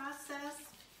iron-on process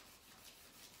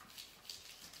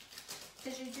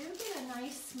is you do get a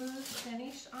nice smooth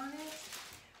finish on it,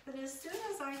 but as soon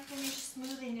as I finish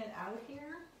smoothing it out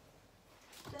here,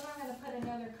 then I'm going to put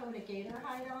another coat of gator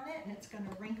hide on it and it's going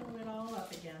to wrinkle it all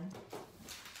up again.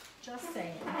 Just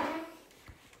saying.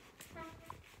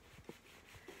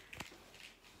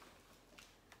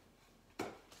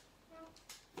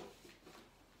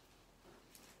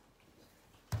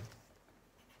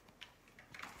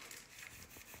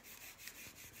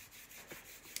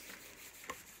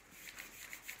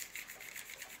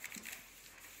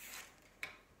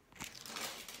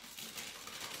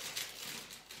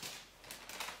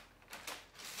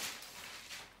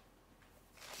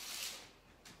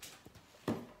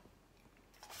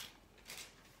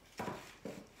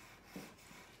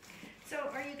 So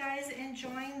are you guys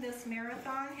enjoying this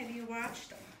marathon? Have you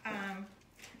watched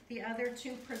the other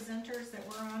two presenters that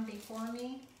were on before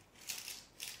me?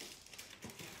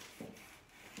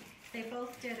 They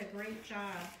both did a great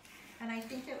job. And I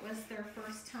think it was their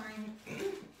first time,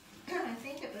 I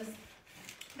think it was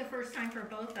the first time for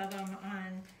both of them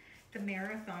on the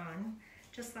marathon,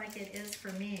 just like it is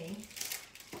for me.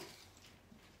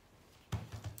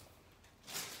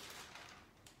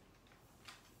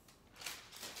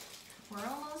 We're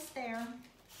almost there.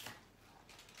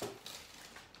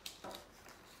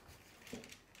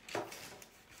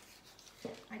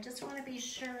 I just want to be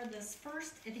sure this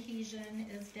first adhesion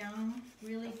is down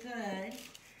really good,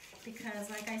 because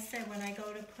like I said, when I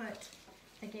go to put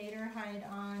the gator hide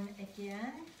on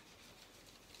again,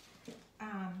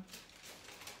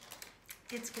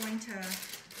 it's going to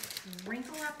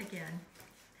wrinkle up again.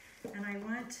 And I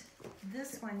want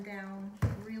this one down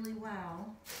really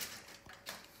well,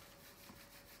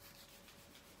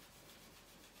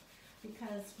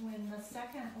 because when the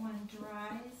second one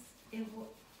dries, it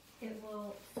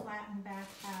will flatten back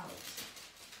out.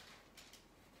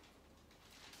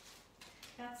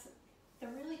 That's the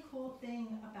really cool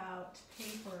thing about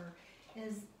paper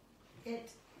is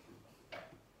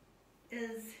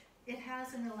it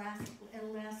has an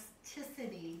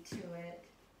elasticity to it,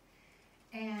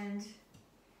 and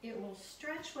it will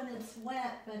stretch when it's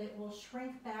wet, but it will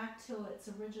shrink back to its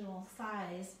original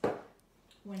size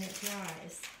when it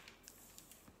dries.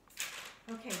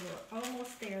 Okay, we're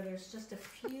almost there. There's just a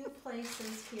few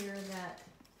places here that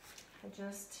I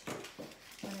just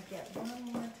want to get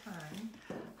one more time.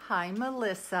 Hi,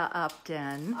 Melissa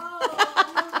Upton. Oh,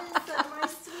 Melissa, my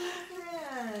sweet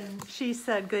friend. She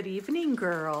said, good evening,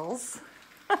 girls.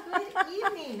 Good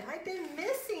evening. I've been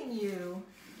missing you.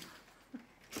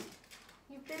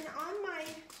 You've been on my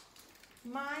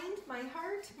mind, my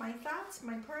heart, my thoughts,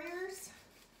 my prayers.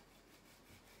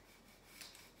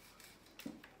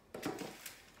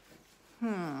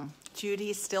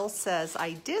 Judy still says,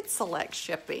 I did select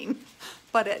shipping,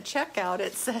 but at checkout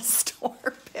it says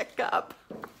store pickup.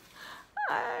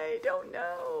 I don't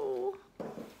know.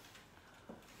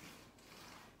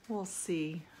 We'll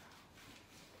see.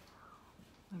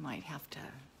 We might have to.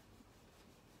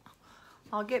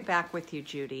 I'll get back with you,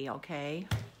 Judy, okay?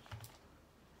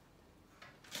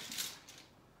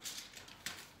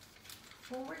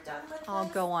 When we're done with I'll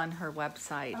this, go on her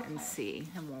website and Okay. see,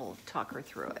 and we'll talk her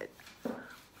through it.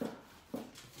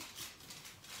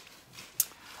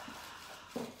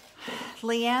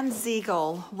 Leanne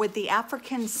Ziegel, would the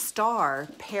African Star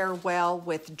pair well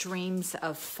with Dreams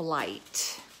of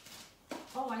Flight?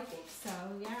 Oh, I think so,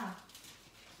 yeah.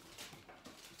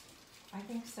 I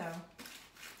think so.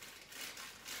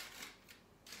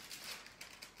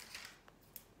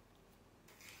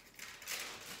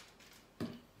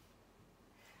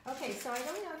 Okay, so I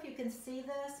don't know if you can see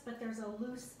this, but there's a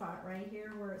loose spot right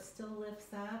here where it still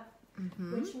lifts up.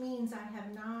 which means I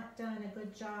have not done a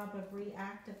good job of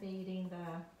reactivating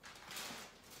the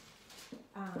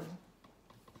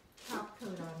top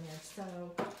coat on there. So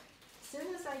as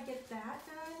soon as I get that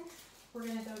done, we're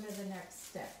going to go to the next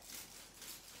step.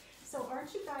 So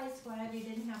aren't you guys glad you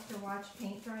didn't have to watch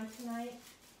paint dry tonight?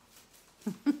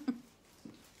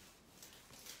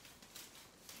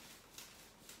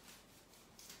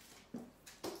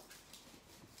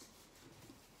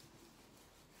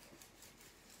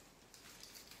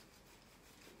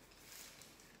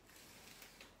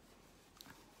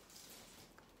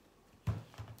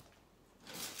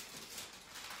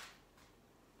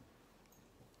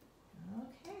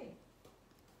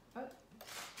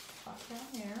 Down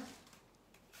there.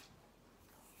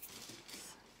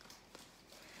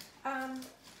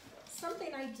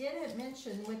 Something I didn't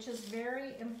mention, which is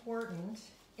very important,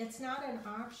 it's not an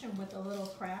option with a little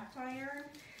craft iron.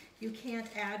 You can't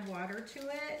add water to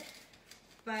it,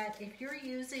 but if you're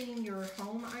using your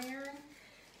home iron,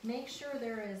 make sure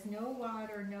there is no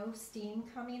water, no steam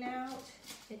coming out.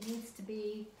 It needs to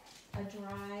be a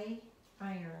dry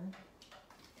iron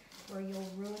or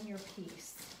you'll ruin your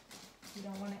piece. You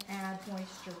don't want to add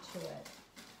moisture to it.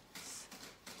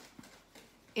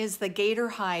 Is the gator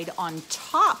hide on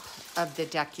top of the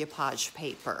decoupage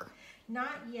paper?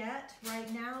 Not yet. Right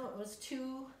now it was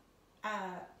two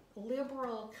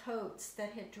liberal coats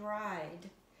that had dried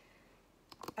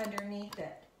underneath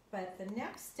it. But the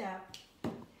next step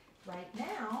right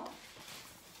now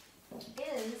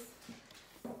is,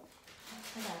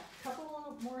 I got a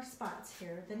couple more spots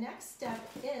here. The next step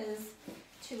is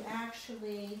to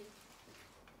actually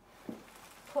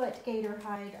put gator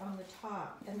hide on the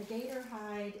top, and the gator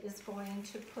hide is going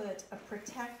to put a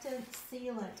protectant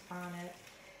sealant on it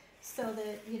so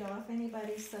that, you know, if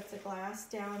anybody sets a glass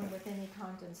down with any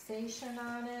condensation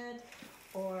on it,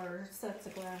 or sets a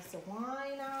glass of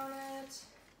wine on it,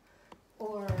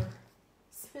 or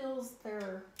spills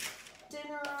their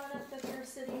dinner on it that they're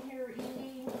sitting here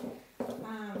eating,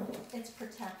 it's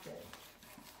protected.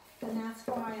 And that's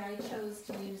why I chose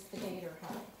to use the gator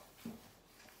hide.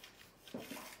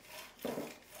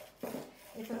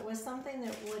 If it was something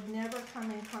that would never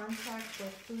come in contact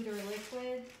with food or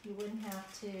liquid, you wouldn't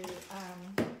have to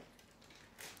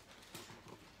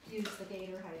use the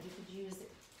gator hide. You could use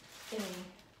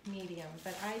any medium,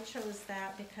 but I chose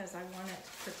that because I want it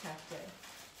protected.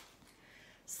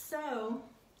 So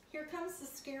here comes the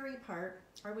scary part.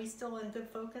 Are we still in good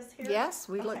focus here? Yes,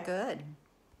 we look good.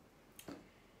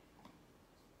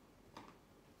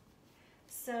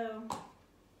 So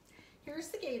here's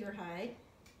the gator hide.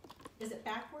 Is it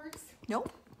backwards?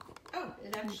 Nope. Oh,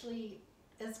 it actually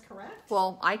is correct?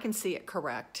 Well, I can see it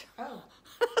correct. Oh.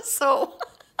 So.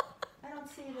 I don't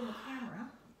see it in the camera.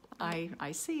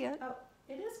 I see it. Oh,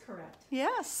 it is correct.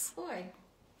 Yes. Boy,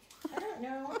 I don't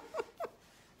know.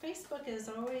 Facebook is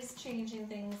always changing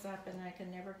things up and I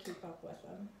can never keep up with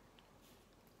them.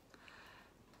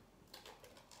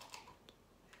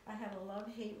 I have a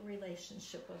love-hate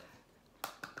relationship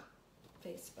with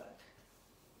Facebook.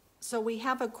 So we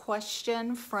have a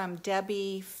question from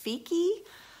Debbie Fiki.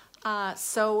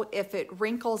 So if it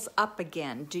wrinkles up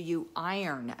again, do you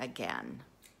iron again?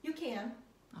 You can.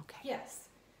 Okay. Yes,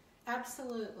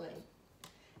 absolutely.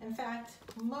 In fact,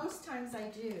 most times I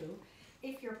do.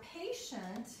 If you're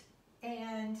patient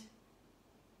and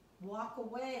walk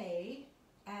away,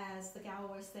 as the gal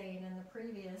was saying in the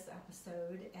previous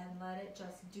episode, and let it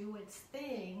just do its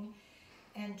thing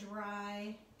and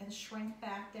dry and shrink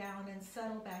back down and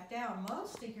settle back down,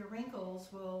 most of your wrinkles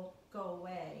will go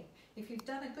away. If you've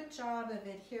done a good job of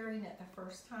adhering it the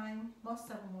first time, most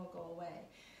of them will go away.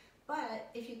 But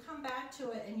if you come back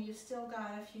to it and you've still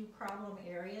got a few problem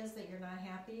areas that you're not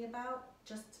happy about,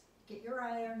 just get your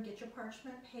iron, get your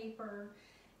parchment paper,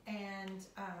 and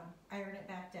iron it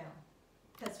back down.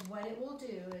 Because what it will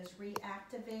do is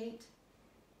reactivate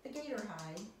the gator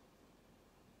hide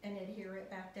and adhere it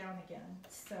back down again.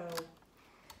 So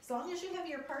as long as you have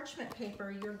your parchment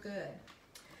paper, you're good.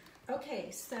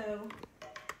 Okay, so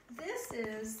this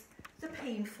is the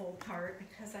painful part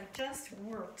because I just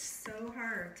worked so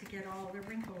hard to get all the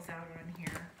wrinkles out on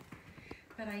here.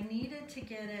 But I needed to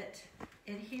get it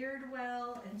adhered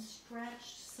well and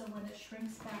stretched so when it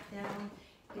shrinks back down,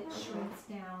 it shrinks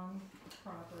down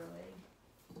properly.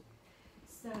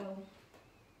 So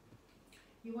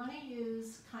you want to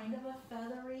use kind of a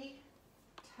feathery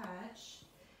touch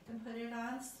and put it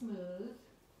on smooth.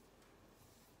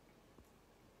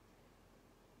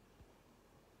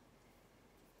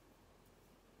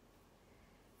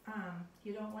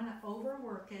 You don't want to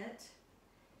overwork it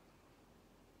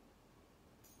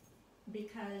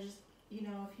because you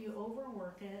know, if you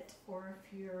overwork it or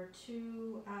if you're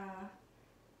too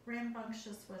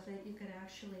rambunctious with it, you could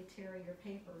actually tear your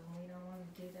paper, and we don't want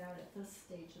to do that at this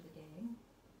stage of the game.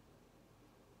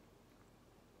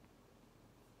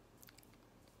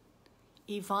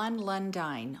 Yvonne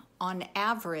Lundine, on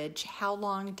average, how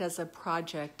long does a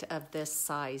project of this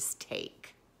size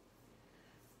take?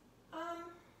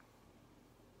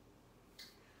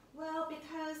 Well,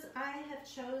 because I have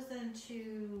chosen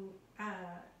to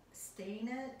stain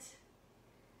it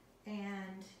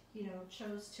and, you know,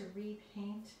 chose to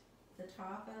repaint the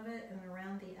top of it and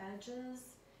around the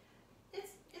edges,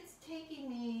 it's taking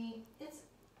me, it's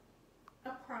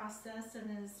a process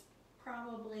and is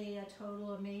probably a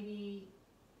total of maybe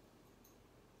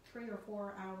 3 or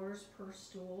 4 hours per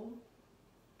stool.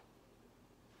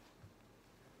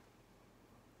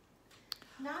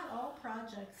 Not all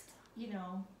projects, you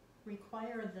know,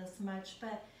 require this much,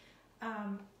 but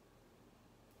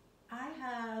I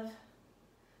have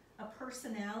a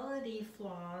personality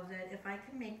flaw that if I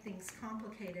can make things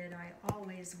complicated, I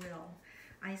always will.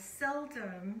 I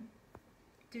seldom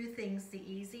do things the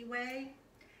easy way,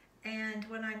 and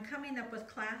when I'm coming up with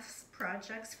class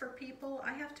projects for people,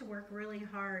 I have to work really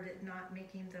hard at not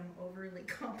making them overly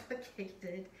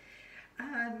complicated,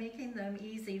 making them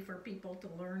easy for people to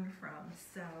learn from.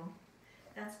 So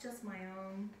that's just my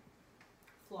own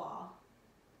flaw.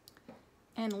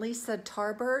 And Lisa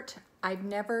Tarbert, I've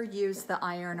never used the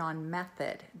iron-on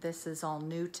method. This is all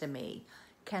new to me.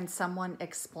 Can someone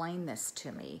explain this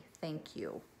to me? Thank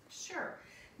you. Sure.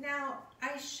 Now,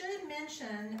 I should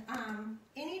mention,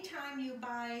 anytime you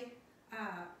buy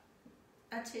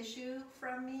a tissue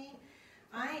from me,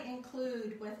 I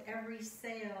include with every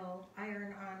sale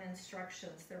iron-on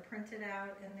instructions. They're printed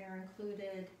out and they're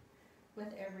included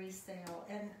with every sale.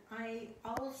 And I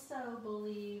also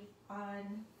believe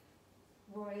on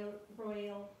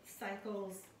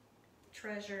Roycycled's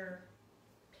treasure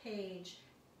page,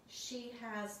 she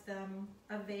has them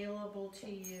available to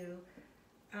you,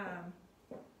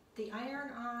 the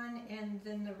iron-on and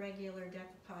then the regular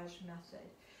decoupage method.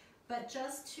 But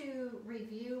just to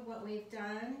review what we've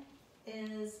done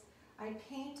is I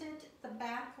painted the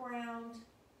background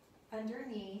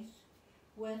underneath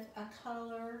with a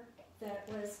color that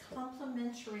was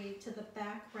complementary to the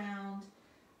background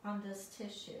on this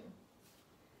tissue,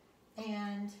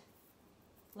 and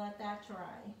let that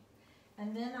dry.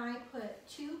 And then I put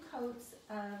 2 coats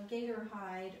of gator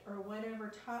hide or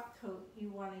whatever top coat you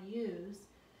want to use,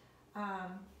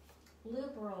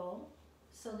 liberal,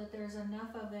 so that there's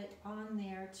enough of it on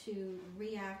there to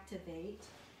reactivate.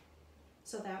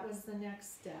 So that was the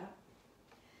next step.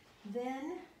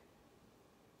 Then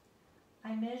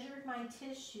I measured my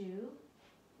tissue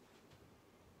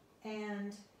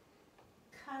and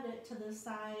cut it to the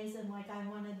size, and like I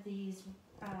wanted these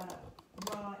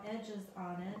raw edges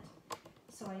on it.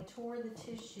 So I tore the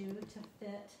tissue to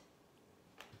fit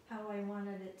how I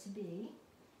wanted it to be.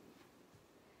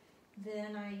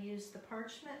 Then I used the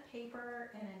parchment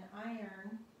paper and an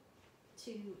iron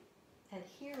to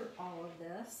adhere all of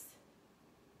this.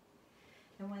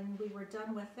 And when we were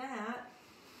done with that,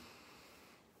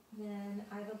 then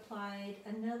I've applied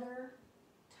another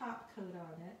top coat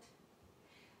on it.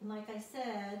 And like I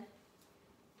said,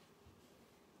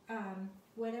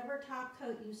 whatever top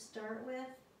coat you start with,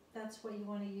 that's what you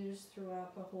want to use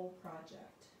throughout the whole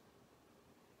project.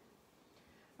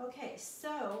 Okay,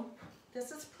 so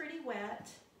this is pretty wet,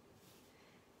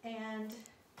 and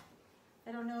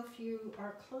I don't know if you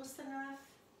are close enough.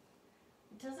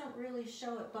 It doesn't really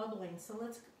show it bubbling, so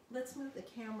let's move the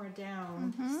camera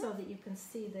down so that you can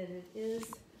see that it is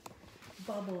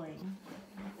bubbling.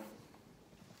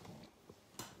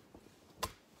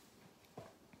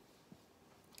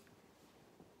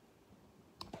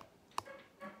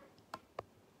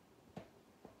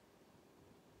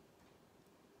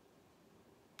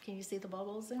 Can you see the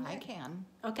bubbles in it? I can.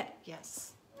 Okay.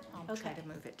 Yes. I'll try to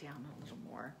move it down a little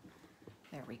more.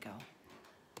 There we go.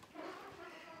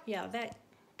 Yeah, that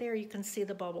there you can see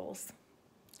the bubbles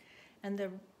and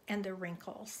the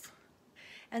wrinkles.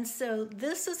 And so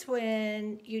this is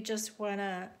when you just want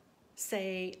to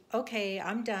say, okay,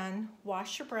 I'm done.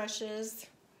 Wash your brushes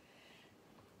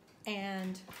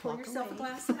and pour yourself a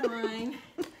glass of wine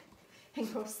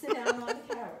and go sit down on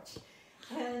the couch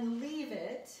and leave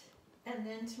it. And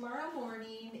then tomorrow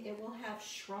morning it will have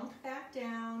shrunk back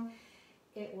down.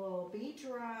 It will be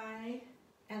dry.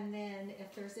 And then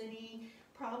if there's any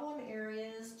problem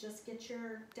areas, just get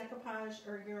your decoupage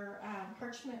or your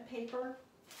parchment paper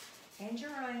and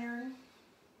your iron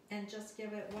and just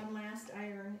give it one last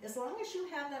iron. As long as you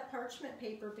have that parchment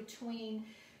paper between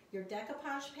your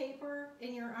decoupage paper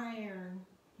and your iron,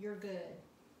 you're good.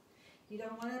 You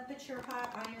don't want to put your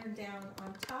hot iron down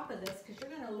on top of this because you're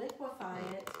going to liquefy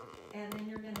it and then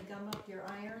you're going to gum up your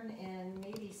iron and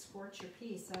maybe scorch your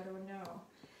piece. I don't know.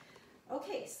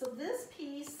 Okay, so this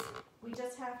piece we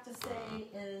just have to say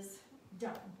is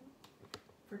done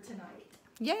for tonight.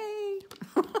 Yay!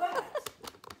 But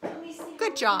let me see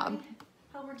Good job.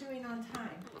 How we're doing on time.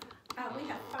 We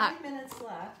have 5 minutes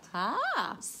left.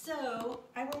 So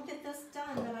I won't get this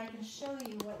done, but I can show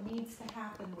you what needs to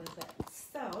happen with it.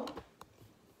 So,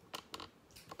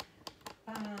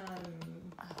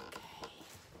 Okay.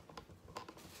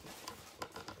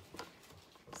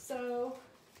 So,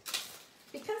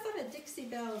 because I'm a Dixie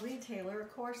Belle retailer,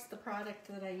 of course the product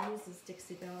that I use is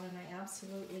Dixie Belle, and I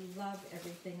absolutely love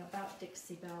everything about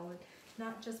Dixie Belle.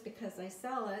 Not just because I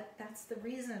sell it, that's the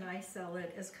reason I sell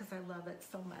it, is because I love it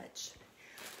so much.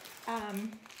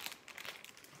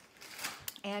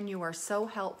 And you are so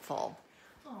helpful.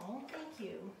 Oh, thank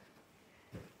you.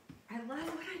 I love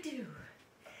what I do.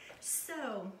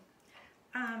 So,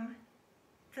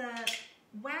 the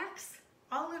wax,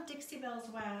 all of Dixie Belle's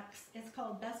wax is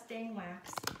called Best Dang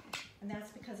Wax, and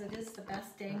that's because it is the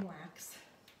best dang wax.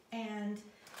 And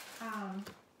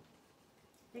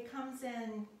it comes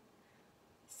in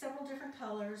several different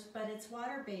colors, but it's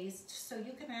water-based, so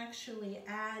you can actually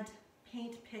add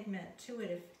paint pigment to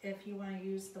it if you want to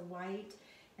use the white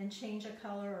and change a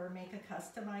color or make a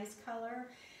customized color.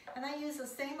 And I use the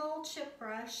same old chip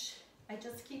brush. I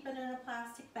just keep it in a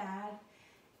plastic bag,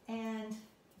 and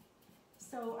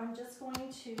so I'm just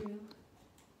going to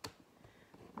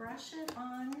brush it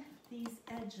on these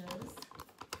edges.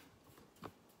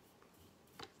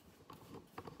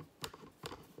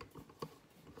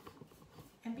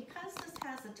 And because this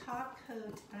has a top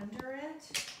coat under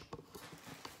it,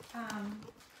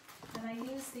 and I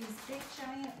use these big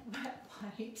giant wet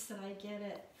wipes that I get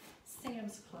at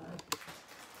Sam's Club.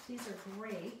 These are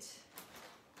great.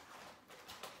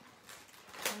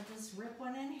 I'll just rip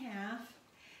one in half.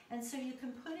 And so you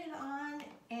can put it on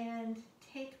and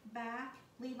take back,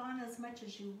 leave on as much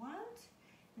as you want,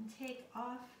 and take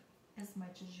off as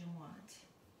much as you want.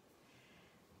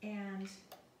 And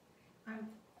I'm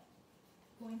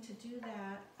going to do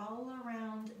that all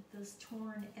around this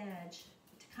torn edge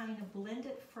to kind of blend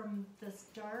it from this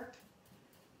dark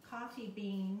coffee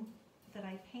bean that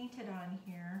I painted on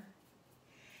here.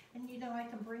 And you know, I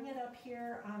can bring it up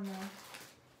here on the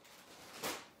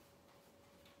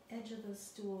edge of the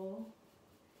stool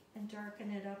and darken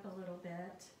it up a little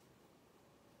bit.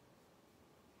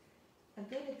 A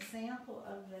good example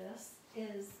of this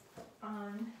is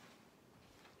on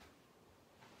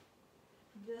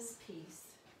this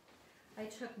piece. I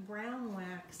took brown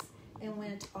wax and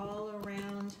went all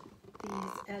around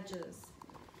these edges.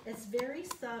 It's very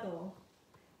subtle,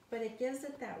 but it gives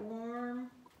it that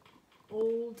warm,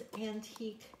 old,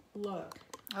 antique look.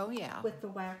 Oh yeah. With the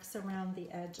wax around the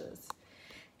edges.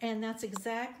 And that's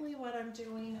exactly what I'm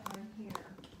doing on here.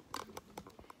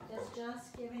 It's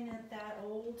just giving it that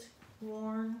old,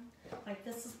 worn, like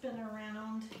this has been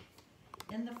around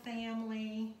in the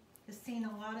family. It's seen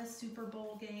a lot of Super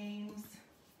Bowl games.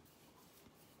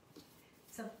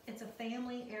 It's a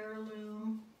family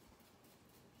heirloom.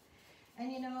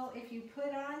 And you know, if you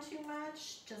put on too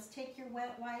much, just take your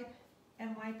wet wipe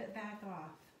and wipe it back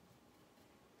off.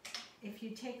 If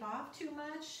you take off too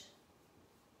much,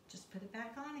 just put it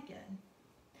back on again.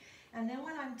 And then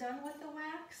when I'm done with the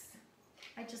wax,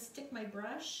 I just stick my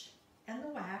brush and the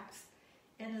wax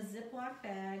in a Ziploc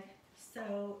bag,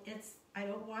 so I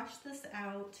don't wash this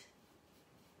out,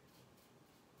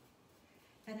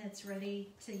 and it's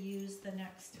ready to use the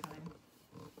next time.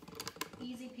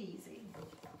 Easy peasy.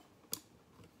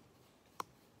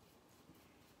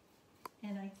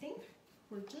 And I think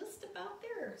we're just about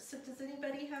there. So does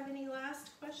anybody have any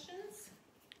last questions?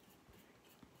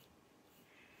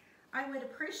 I would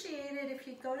appreciate it if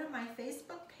you go to my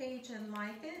Facebook page and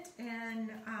like it.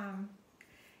 And,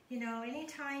 you know,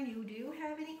 anytime you do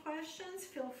have any questions,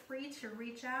 feel free to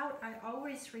reach out. I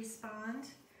always respond.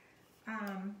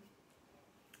 And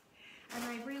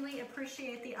I really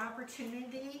appreciate the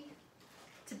opportunity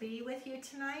to be with you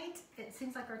tonight. It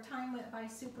seems like our time went by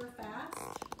super fast.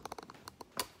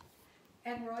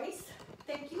 And Royce,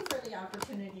 thank you for the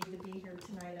opportunity to be here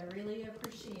tonight. I really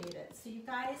appreciate it. So you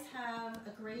guys have a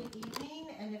great evening,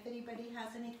 and if anybody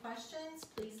has any questions,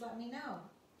 please let me know.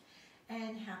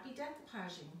 And happy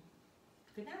decoupaging.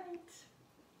 Good night.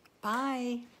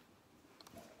 Bye.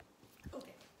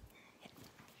 Okay.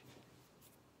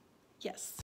 Yes.